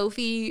 And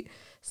Sophie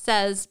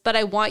says, but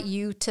I want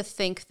you to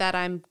think that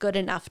I'm good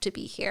enough to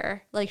be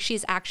here. Like,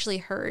 she's actually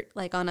hurt,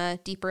 like, on a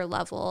deeper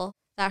level,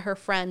 that her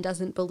friend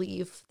doesn't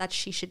believe that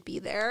she should be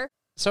there.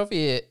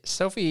 Sophie,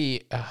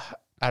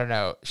 I don't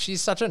know. She's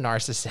such a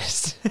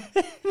narcissist.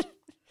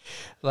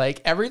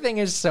 Like, everything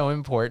is so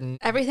important.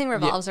 Everything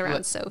revolves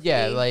around Sophie.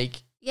 Yeah,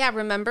 like... Yeah,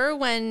 remember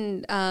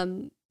when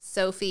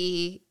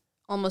Sophie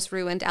almost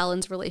ruined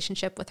Ellen's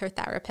relationship with her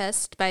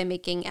therapist by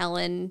making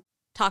Ellen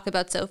talk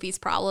about Sophie's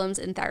problems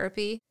in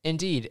therapy?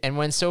 Indeed. And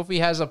when Sophie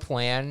has a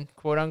plan,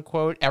 quote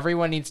unquote,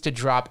 everyone needs to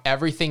drop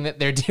everything that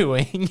they're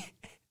doing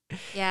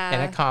Yeah.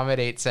 and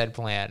accommodate said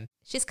plan.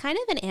 She's kind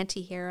of an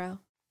anti-hero.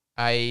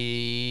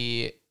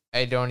 I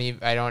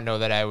don't know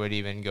that I would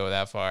even go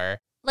that far.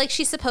 Like,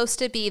 she's supposed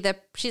to be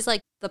she's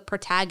like the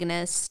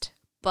protagonist,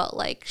 but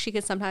like she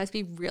could sometimes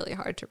be really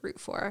hard to root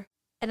for.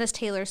 And as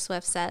Taylor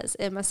Swift says,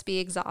 it must be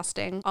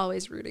exhausting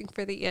always rooting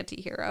for the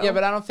anti-hero. Yeah,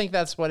 but I don't think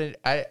that's what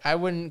I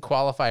wouldn't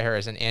qualify her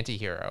as an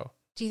anti-hero.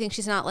 Do you think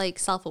she's not like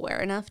self-aware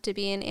enough to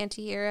be an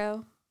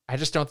anti-hero? I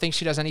just don't think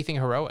she does anything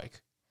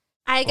heroic.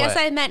 I guess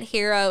What? I meant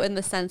hero in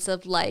the sense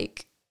of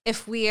like,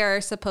 if we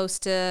are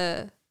supposed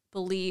to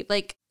believe,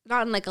 like,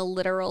 not in like a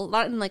literal,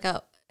 not in like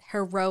a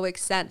heroic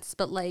sense,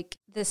 but like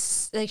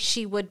this, like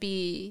she would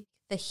be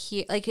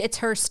like it's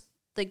her,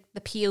 like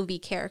the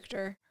POV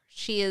character.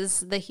 She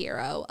is the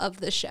hero of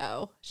the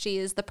show. She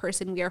is the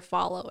person we are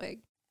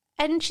following.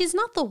 And she's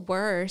not the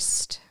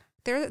worst.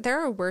 There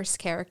are worse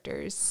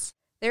characters.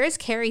 There is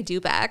Carrie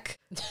Dubek.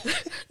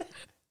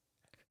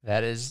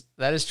 That is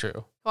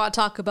true. I want to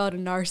talk about a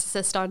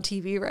narcissist on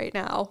TV right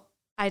now.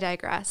 I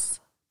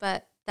digress.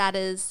 But that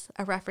is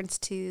a reference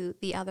to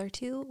The Other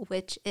Two,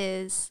 which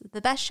is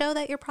the best show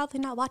that you're probably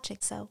not watching.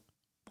 So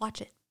watch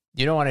it.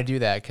 You don't want to do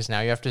that because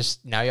now you have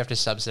to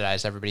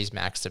subsidize everybody's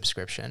Max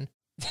subscription.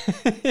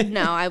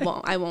 No, I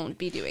won't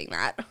be doing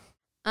that.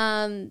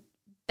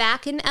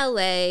 Back in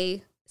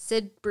LA,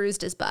 Sid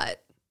bruised his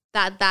butt.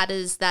 That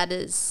is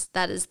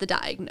the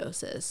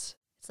diagnosis.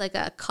 It's like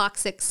a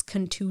coccyx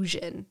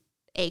contusion,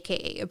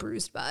 aka a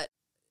bruised butt.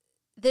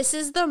 This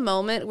is the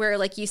moment where,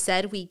 like you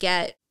said, we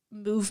get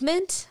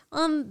movement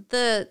on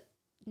the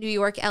New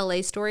York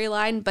LA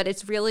storyline, but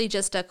it's really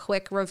just a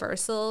quick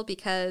reversal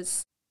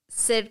because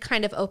Sid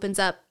kind of opens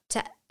up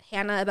to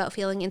Hannah about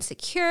feeling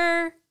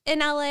insecure in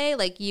LA.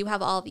 Like, you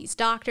have all these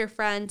doctor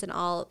friends and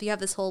you have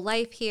this whole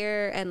life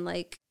here, and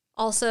like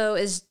also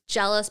is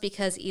jealous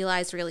because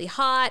Eli's really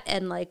hot,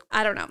 and like,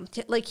 I don't know,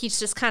 like he's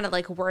just kind of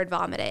like word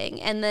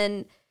vomiting. And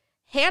then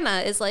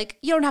Hannah is like,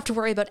 you don't have to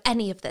worry about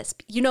any of this.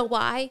 You know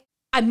why?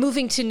 I'm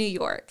moving to New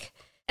York.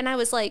 And I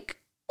was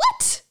like,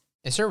 what?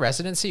 Is her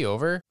residency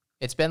over?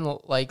 It's been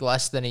like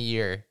less than a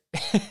year.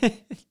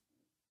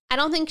 I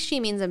don't think she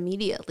means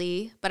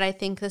immediately, but I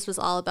think this was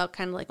all about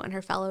kind of like when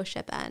her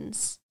fellowship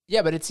ends.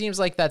 Yeah, but it seems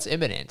like that's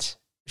imminent.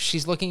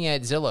 She's looking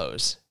at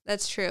Zillows.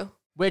 That's true.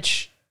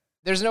 Which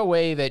there's no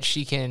way that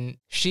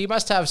she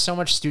must have so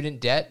much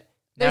student debt.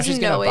 Now There's she's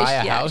no going to way buy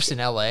a she house in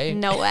LA.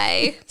 No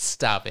way.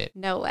 Stop it.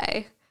 No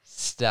way.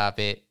 Stop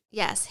it.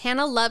 Yes,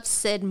 Hannah loves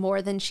Sid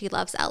more than she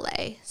loves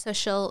LA, so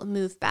she'll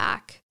move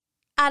back.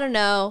 I don't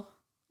know.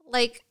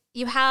 Like,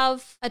 you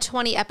have a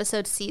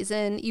 20-episode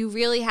season. You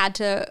really had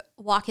to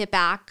walk it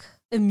back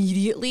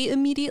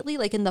immediately,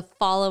 like in the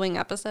following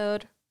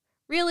episode.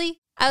 Really?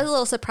 I was a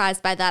little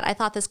surprised by that. I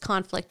thought this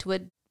conflict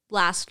would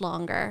last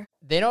longer.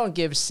 They don't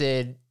give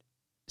Sid's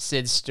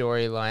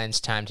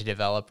storylines time to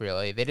develop,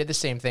 really. They did the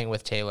same thing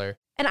with Taylor.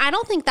 And I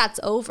don't think that's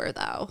over,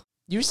 though.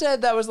 You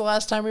said that was the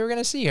last time we were going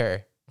to see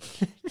her.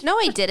 No,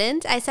 I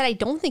didn't. I said I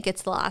don't think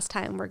it's the last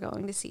time we're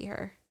going to see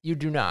her. You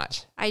do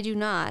not. I do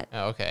not.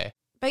 Oh, okay.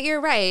 But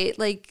you're right.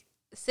 Like,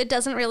 Sid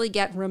doesn't really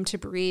get room to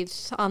breathe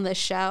on this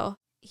show.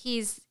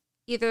 He's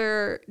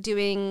either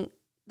doing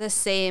the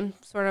same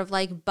sort of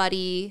like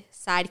buddy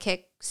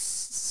sidekick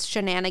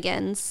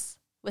shenanigans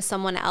with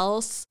someone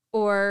else,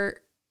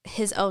 or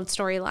his own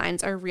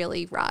storylines are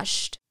really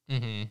rushed.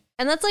 Mm-hmm.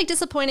 And that's like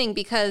disappointing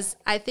because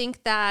I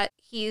think that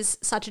he's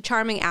such a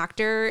charming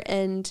actor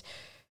and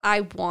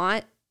I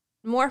want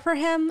more for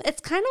him.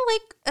 It's kind of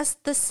like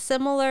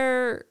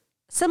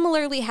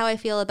similarly how I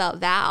feel about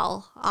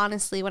Val,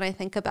 honestly, when I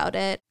think about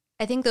it.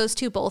 I think those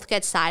two both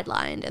get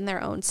sidelined in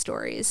their own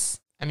stories.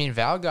 I mean,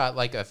 Val got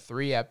like a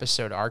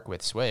 3-episode arc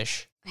with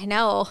Swish. I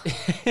know.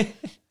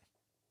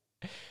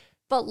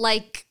 But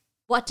like,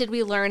 what did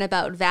we learn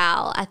about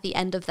Val at the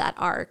end of that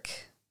arc?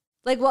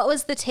 Like, what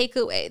was the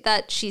takeaway?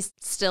 That she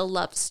still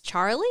loves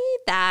Charlie?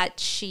 That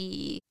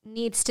she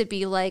needs to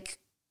be like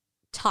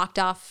talked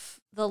off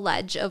the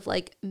ledge of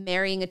like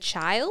marrying a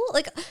child?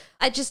 Like,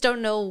 I just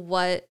don't know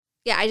what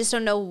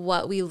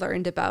we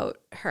learned about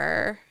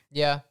her.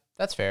 Yeah,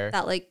 that's fair.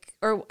 That like,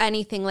 or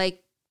anything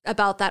like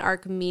about that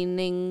arc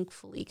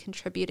meaningfully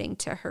contributing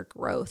to her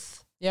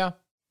growth. Yeah.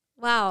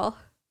 Wow.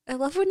 I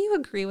love when you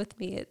agree with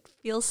me. It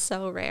feels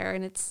so rare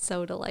and it's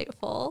so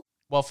delightful.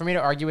 Well, for me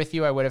to argue with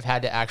you, I would have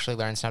had to actually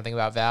learn something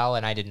about Val,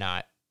 and I did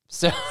not.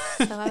 So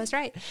I was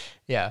right.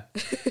 Yeah.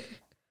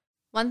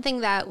 One thing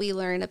that we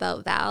learn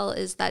about Val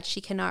is that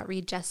she cannot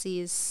read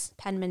Jesse's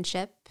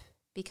penmanship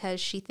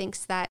because she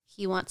thinks that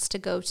he wants to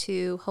go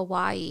to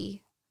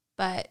Hawaii,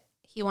 but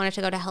he wanted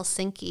to go to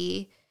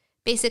Helsinki.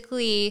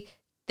 Basically,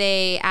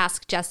 They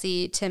ask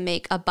Jesse to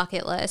make a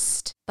bucket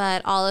list,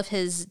 but all of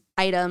his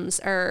items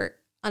are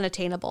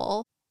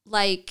unattainable.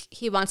 Like,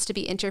 he wants to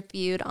be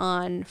interviewed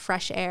on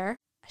Fresh Air.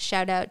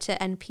 Shout out to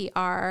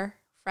NPR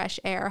Fresh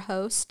Air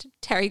host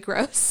Terry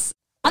Gross.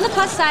 On the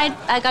plus side,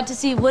 I got to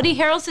see Woody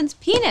Harrelson's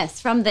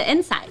penis from the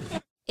inside.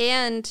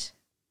 And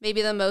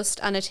maybe the most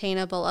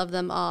unattainable of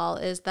them all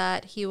is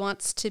that he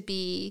wants to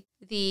be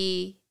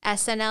the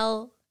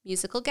SNL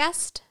musical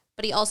guest,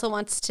 but he also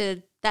wants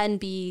to then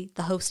be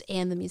the host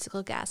and the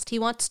musical guest. He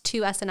wants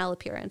 2 SNL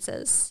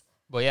appearances.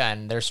 Well, yeah,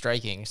 and they're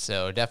striking,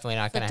 so definitely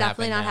not going to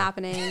happen. Definitely not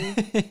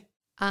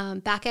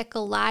happening. Back at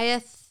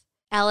Goliath,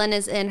 Ellen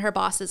is in her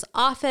boss's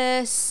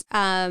office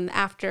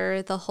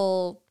after the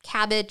whole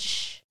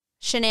cabbage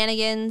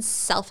shenanigans,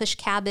 selfish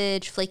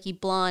cabbage, flaky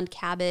blonde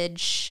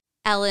cabbage.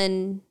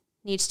 Ellen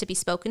needs to be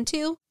spoken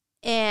to,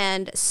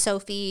 and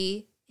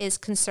Sophie is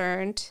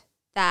concerned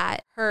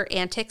that her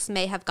antics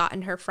may have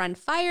gotten her friend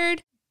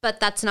fired, but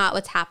that's not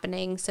what's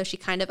happening. So she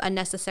kind of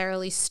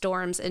unnecessarily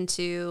storms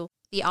into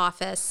the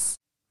office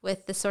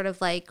with this sort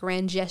of like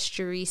grand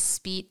gesture-y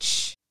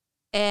speech.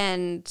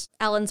 And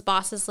Ellen's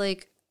boss is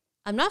like,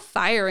 I'm not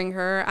firing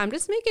her. I'm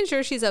just making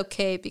sure she's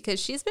okay because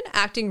she's been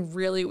acting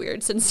really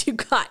weird since you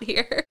got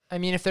here. I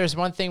mean, if there's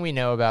one thing we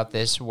know about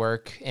this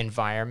work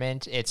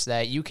environment, it's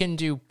that you can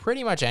do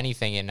pretty much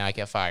anything and not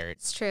get fired.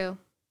 It's true.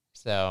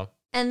 So.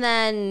 And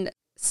then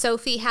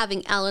Sophie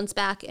having Ellen's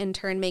back in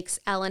turn makes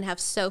Ellen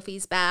have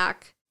Sophie's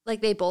back.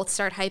 Like, they both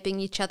start hyping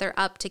each other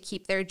up to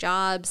keep their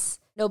jobs.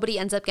 Nobody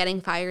ends up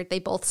getting fired. They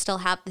both still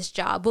have this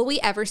job. Will we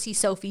ever see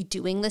Sophie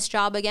doing this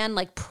job again?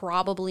 Like,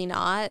 probably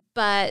not.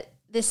 But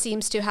this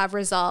seems to have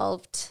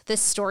resolved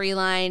this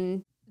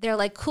storyline. They're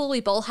like, cool,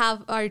 we both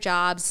have our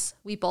jobs.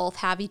 We both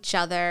have each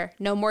other.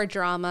 No more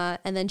drama.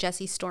 And then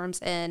Jesse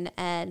storms in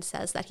and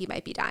says that he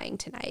might be dying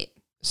tonight.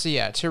 So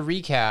yeah, to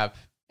recap,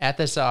 at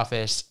this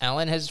office,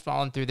 Ellen has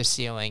fallen through the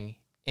ceiling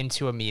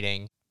into a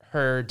meeting.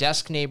 Her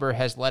desk neighbor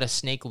has let a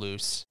snake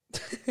loose.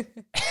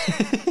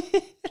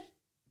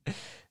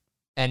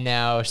 And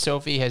now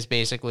Sophie has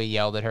basically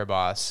yelled at her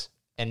boss,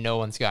 and no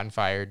one's gotten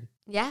fired.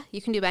 Yeah,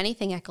 you can do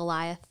anything at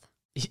Goliath.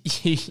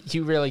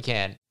 You really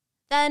can.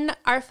 Then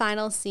our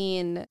final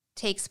scene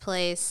takes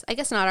place. I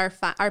guess not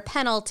our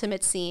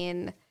penultimate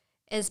scene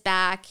is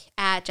back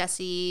at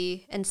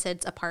Jesse and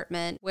Sid's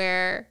apartment,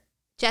 where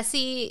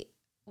Jesse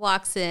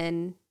walks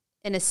in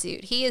a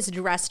suit. He is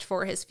dressed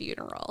for his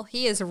funeral.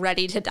 He is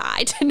ready to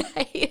die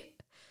tonight.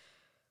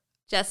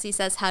 Jesse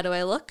says, "How do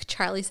I look?"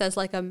 Charlie says,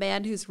 "Like a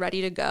man who's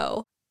ready to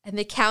go." And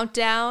they count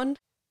down,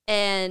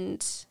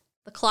 and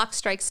the clock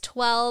strikes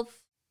 12,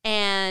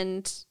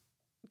 and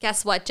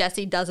guess what?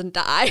 Jesse doesn't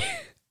die.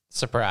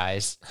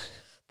 Surprise.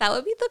 That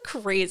would be the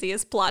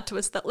craziest plot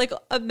twist. That, like,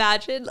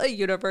 imagine a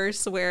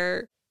universe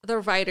where the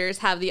writers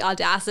have the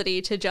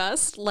audacity to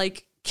just,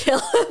 like, kill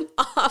him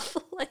off,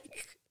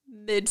 like,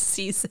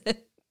 mid-season.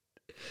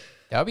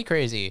 That would be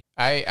crazy.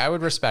 I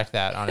would respect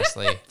that,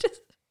 honestly.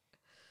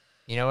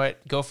 You know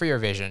what? Go for your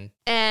vision.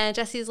 And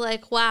Jesse's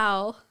like,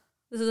 wow,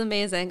 this is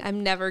amazing.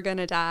 I'm never going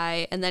to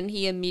die. And then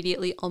he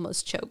immediately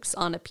almost chokes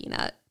on a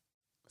peanut.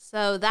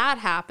 So that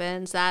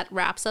happens. That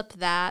wraps up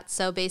that.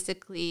 So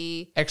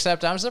basically...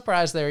 Except I'm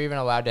surprised they're even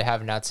allowed to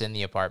have nuts in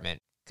the apartment.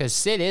 Because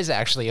Sid is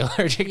actually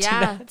allergic to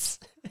nuts.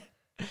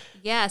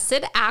 Yeah,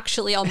 Sid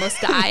actually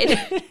almost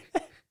died.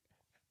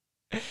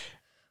 Oh,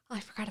 I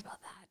forgot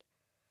about that.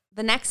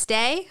 The next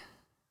day,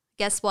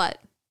 guess what?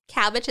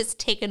 Cabbage has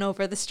taken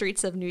over the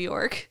streets of New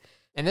York.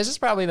 And this is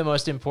probably the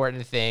most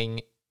important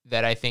thing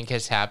that I think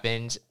has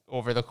happened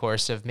over the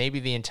course of maybe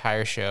the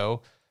entire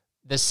show.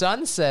 The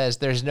son says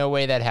there's no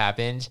way that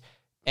happened.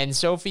 And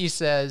Sophie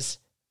says,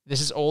 this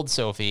is old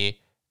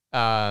Sophie,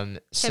 Kim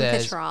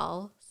says,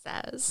 Cattrall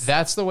says,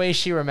 that's the way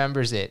she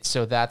remembers it.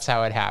 So that's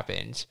how it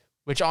happened.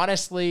 Which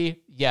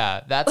honestly,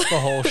 yeah, that's the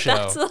whole show.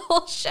 That's the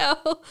whole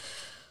show.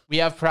 We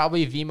have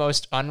probably the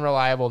most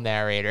unreliable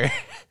narrator.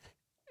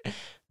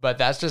 But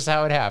that's just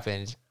how it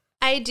happened.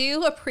 I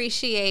do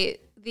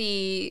appreciate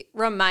the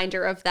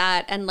reminder of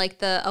that and like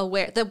the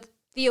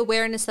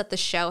awareness that the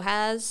show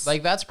has.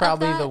 Like, that's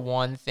probably the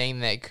one thing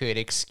that could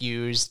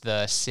excuse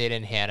the Sid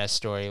and Hannah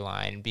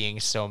storyline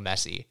being so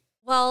messy.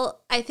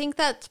 Well, I think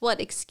that's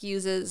what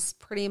excuses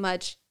pretty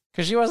much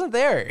because she wasn't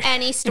there.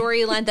 Any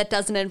storyline that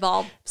doesn't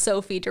involve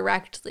Sophie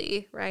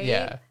directly, right?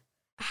 Yeah.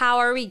 How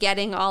are we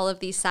getting all of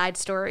these side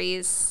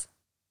stories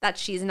that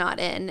she's not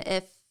in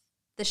if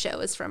the show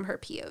is from her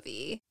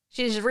POV?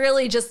 She's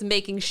really just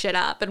making shit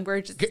up and we're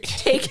just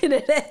taking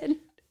it in.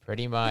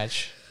 Pretty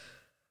much.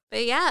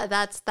 But yeah,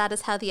 that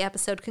is how the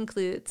episode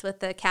concludes with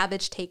the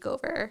cabbage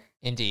takeover.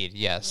 Indeed,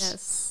 yes.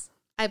 Yes.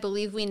 I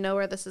believe we know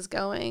where this is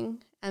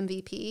going.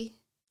 MVP.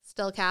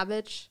 Still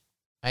cabbage.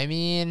 I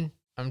mean,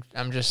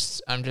 I'm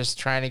just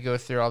trying to go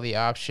through all the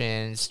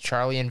options.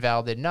 Charlie and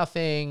Val did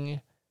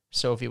nothing.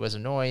 Sophie was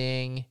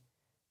annoying.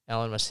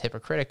 Ellen was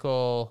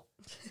hypocritical.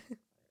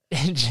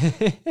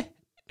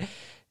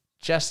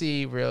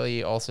 Jesse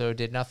really also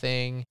did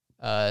nothing.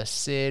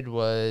 Sid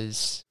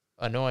was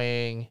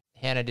annoying.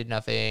 Hannah did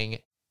nothing.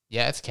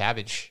 Yeah, it's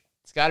cabbage.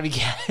 It's got to be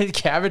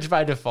cabbage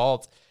by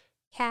default.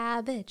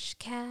 Cabbage,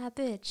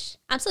 cabbage.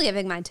 I'm still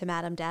giving mine to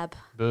Madam Deb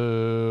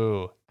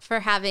Boo.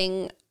 for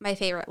having my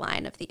favorite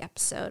line of the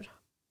episode.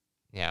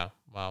 Yeah,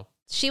 well.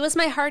 She was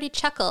my hearty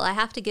chuckle. I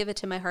have to give it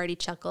to my hearty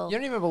chuckle. You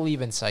don't even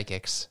believe in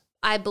psychics.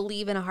 I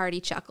believe in a hearty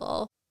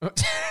chuckle.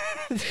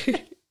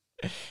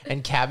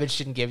 And cabbage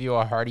didn't give you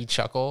a hearty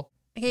chuckle?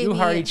 You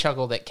hearty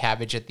chuckled at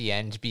cabbage at the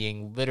end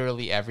being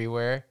literally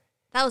everywhere.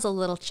 That was a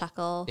little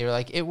chuckle. They were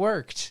like, it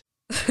worked.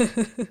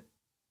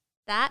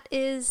 That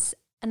is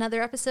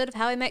another episode of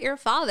How I Met Your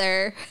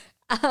Father.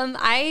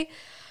 I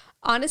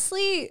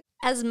honestly,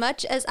 as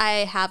much as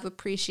I have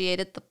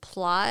appreciated the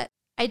plot,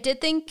 I did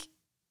think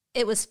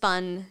it was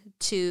fun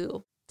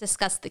to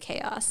discuss the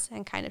chaos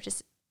and kind of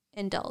just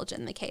indulge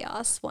in the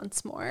chaos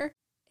once more.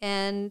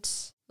 And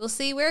we'll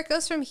see where it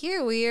goes from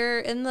here. We are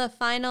in the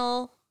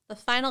final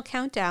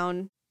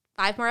countdown.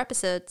 5 more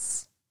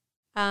episodes.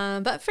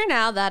 But for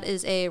now, that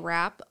is a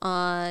wrap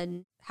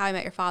on How I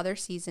Met Your Father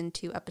Season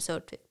 2,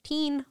 Episode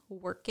 15,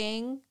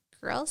 Working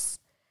Girls.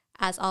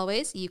 As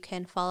always, you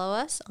can follow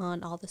us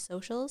on all the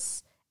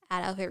socials,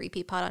 at Outfit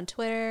Repeat Pod on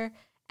Twitter,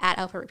 at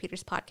Outfit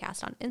Repeaters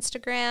Podcast on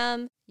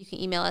Instagram. You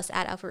can email us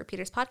at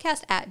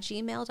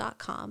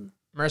outfitrepeaterspodcast@gmail.com.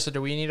 Marissa,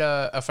 do we need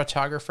a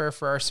photographer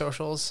for our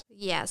socials?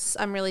 Yes,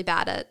 I'm really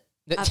bad at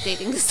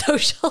updating the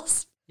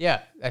socials.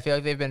 Yeah, I feel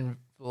like they've been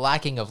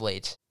lacking of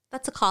late.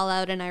 That's a call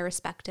out and I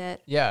respect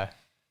it. Yeah,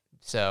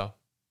 so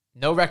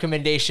no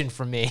recommendation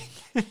from me.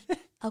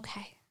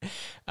 Okay.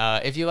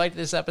 If you liked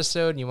this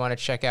episode and you want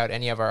to check out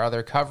any of our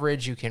other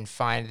coverage, you can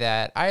find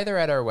that either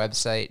at our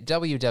website,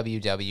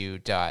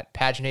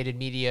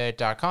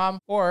 www.paginatedmedia.com,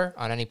 or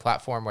on any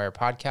platform where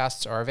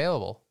podcasts are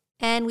available.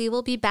 And we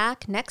will be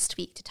back next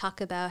week to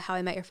talk about How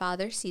I Met Your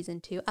Father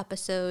Season 2,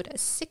 Episode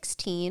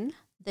 16,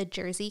 The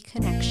Jersey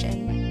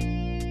Connection.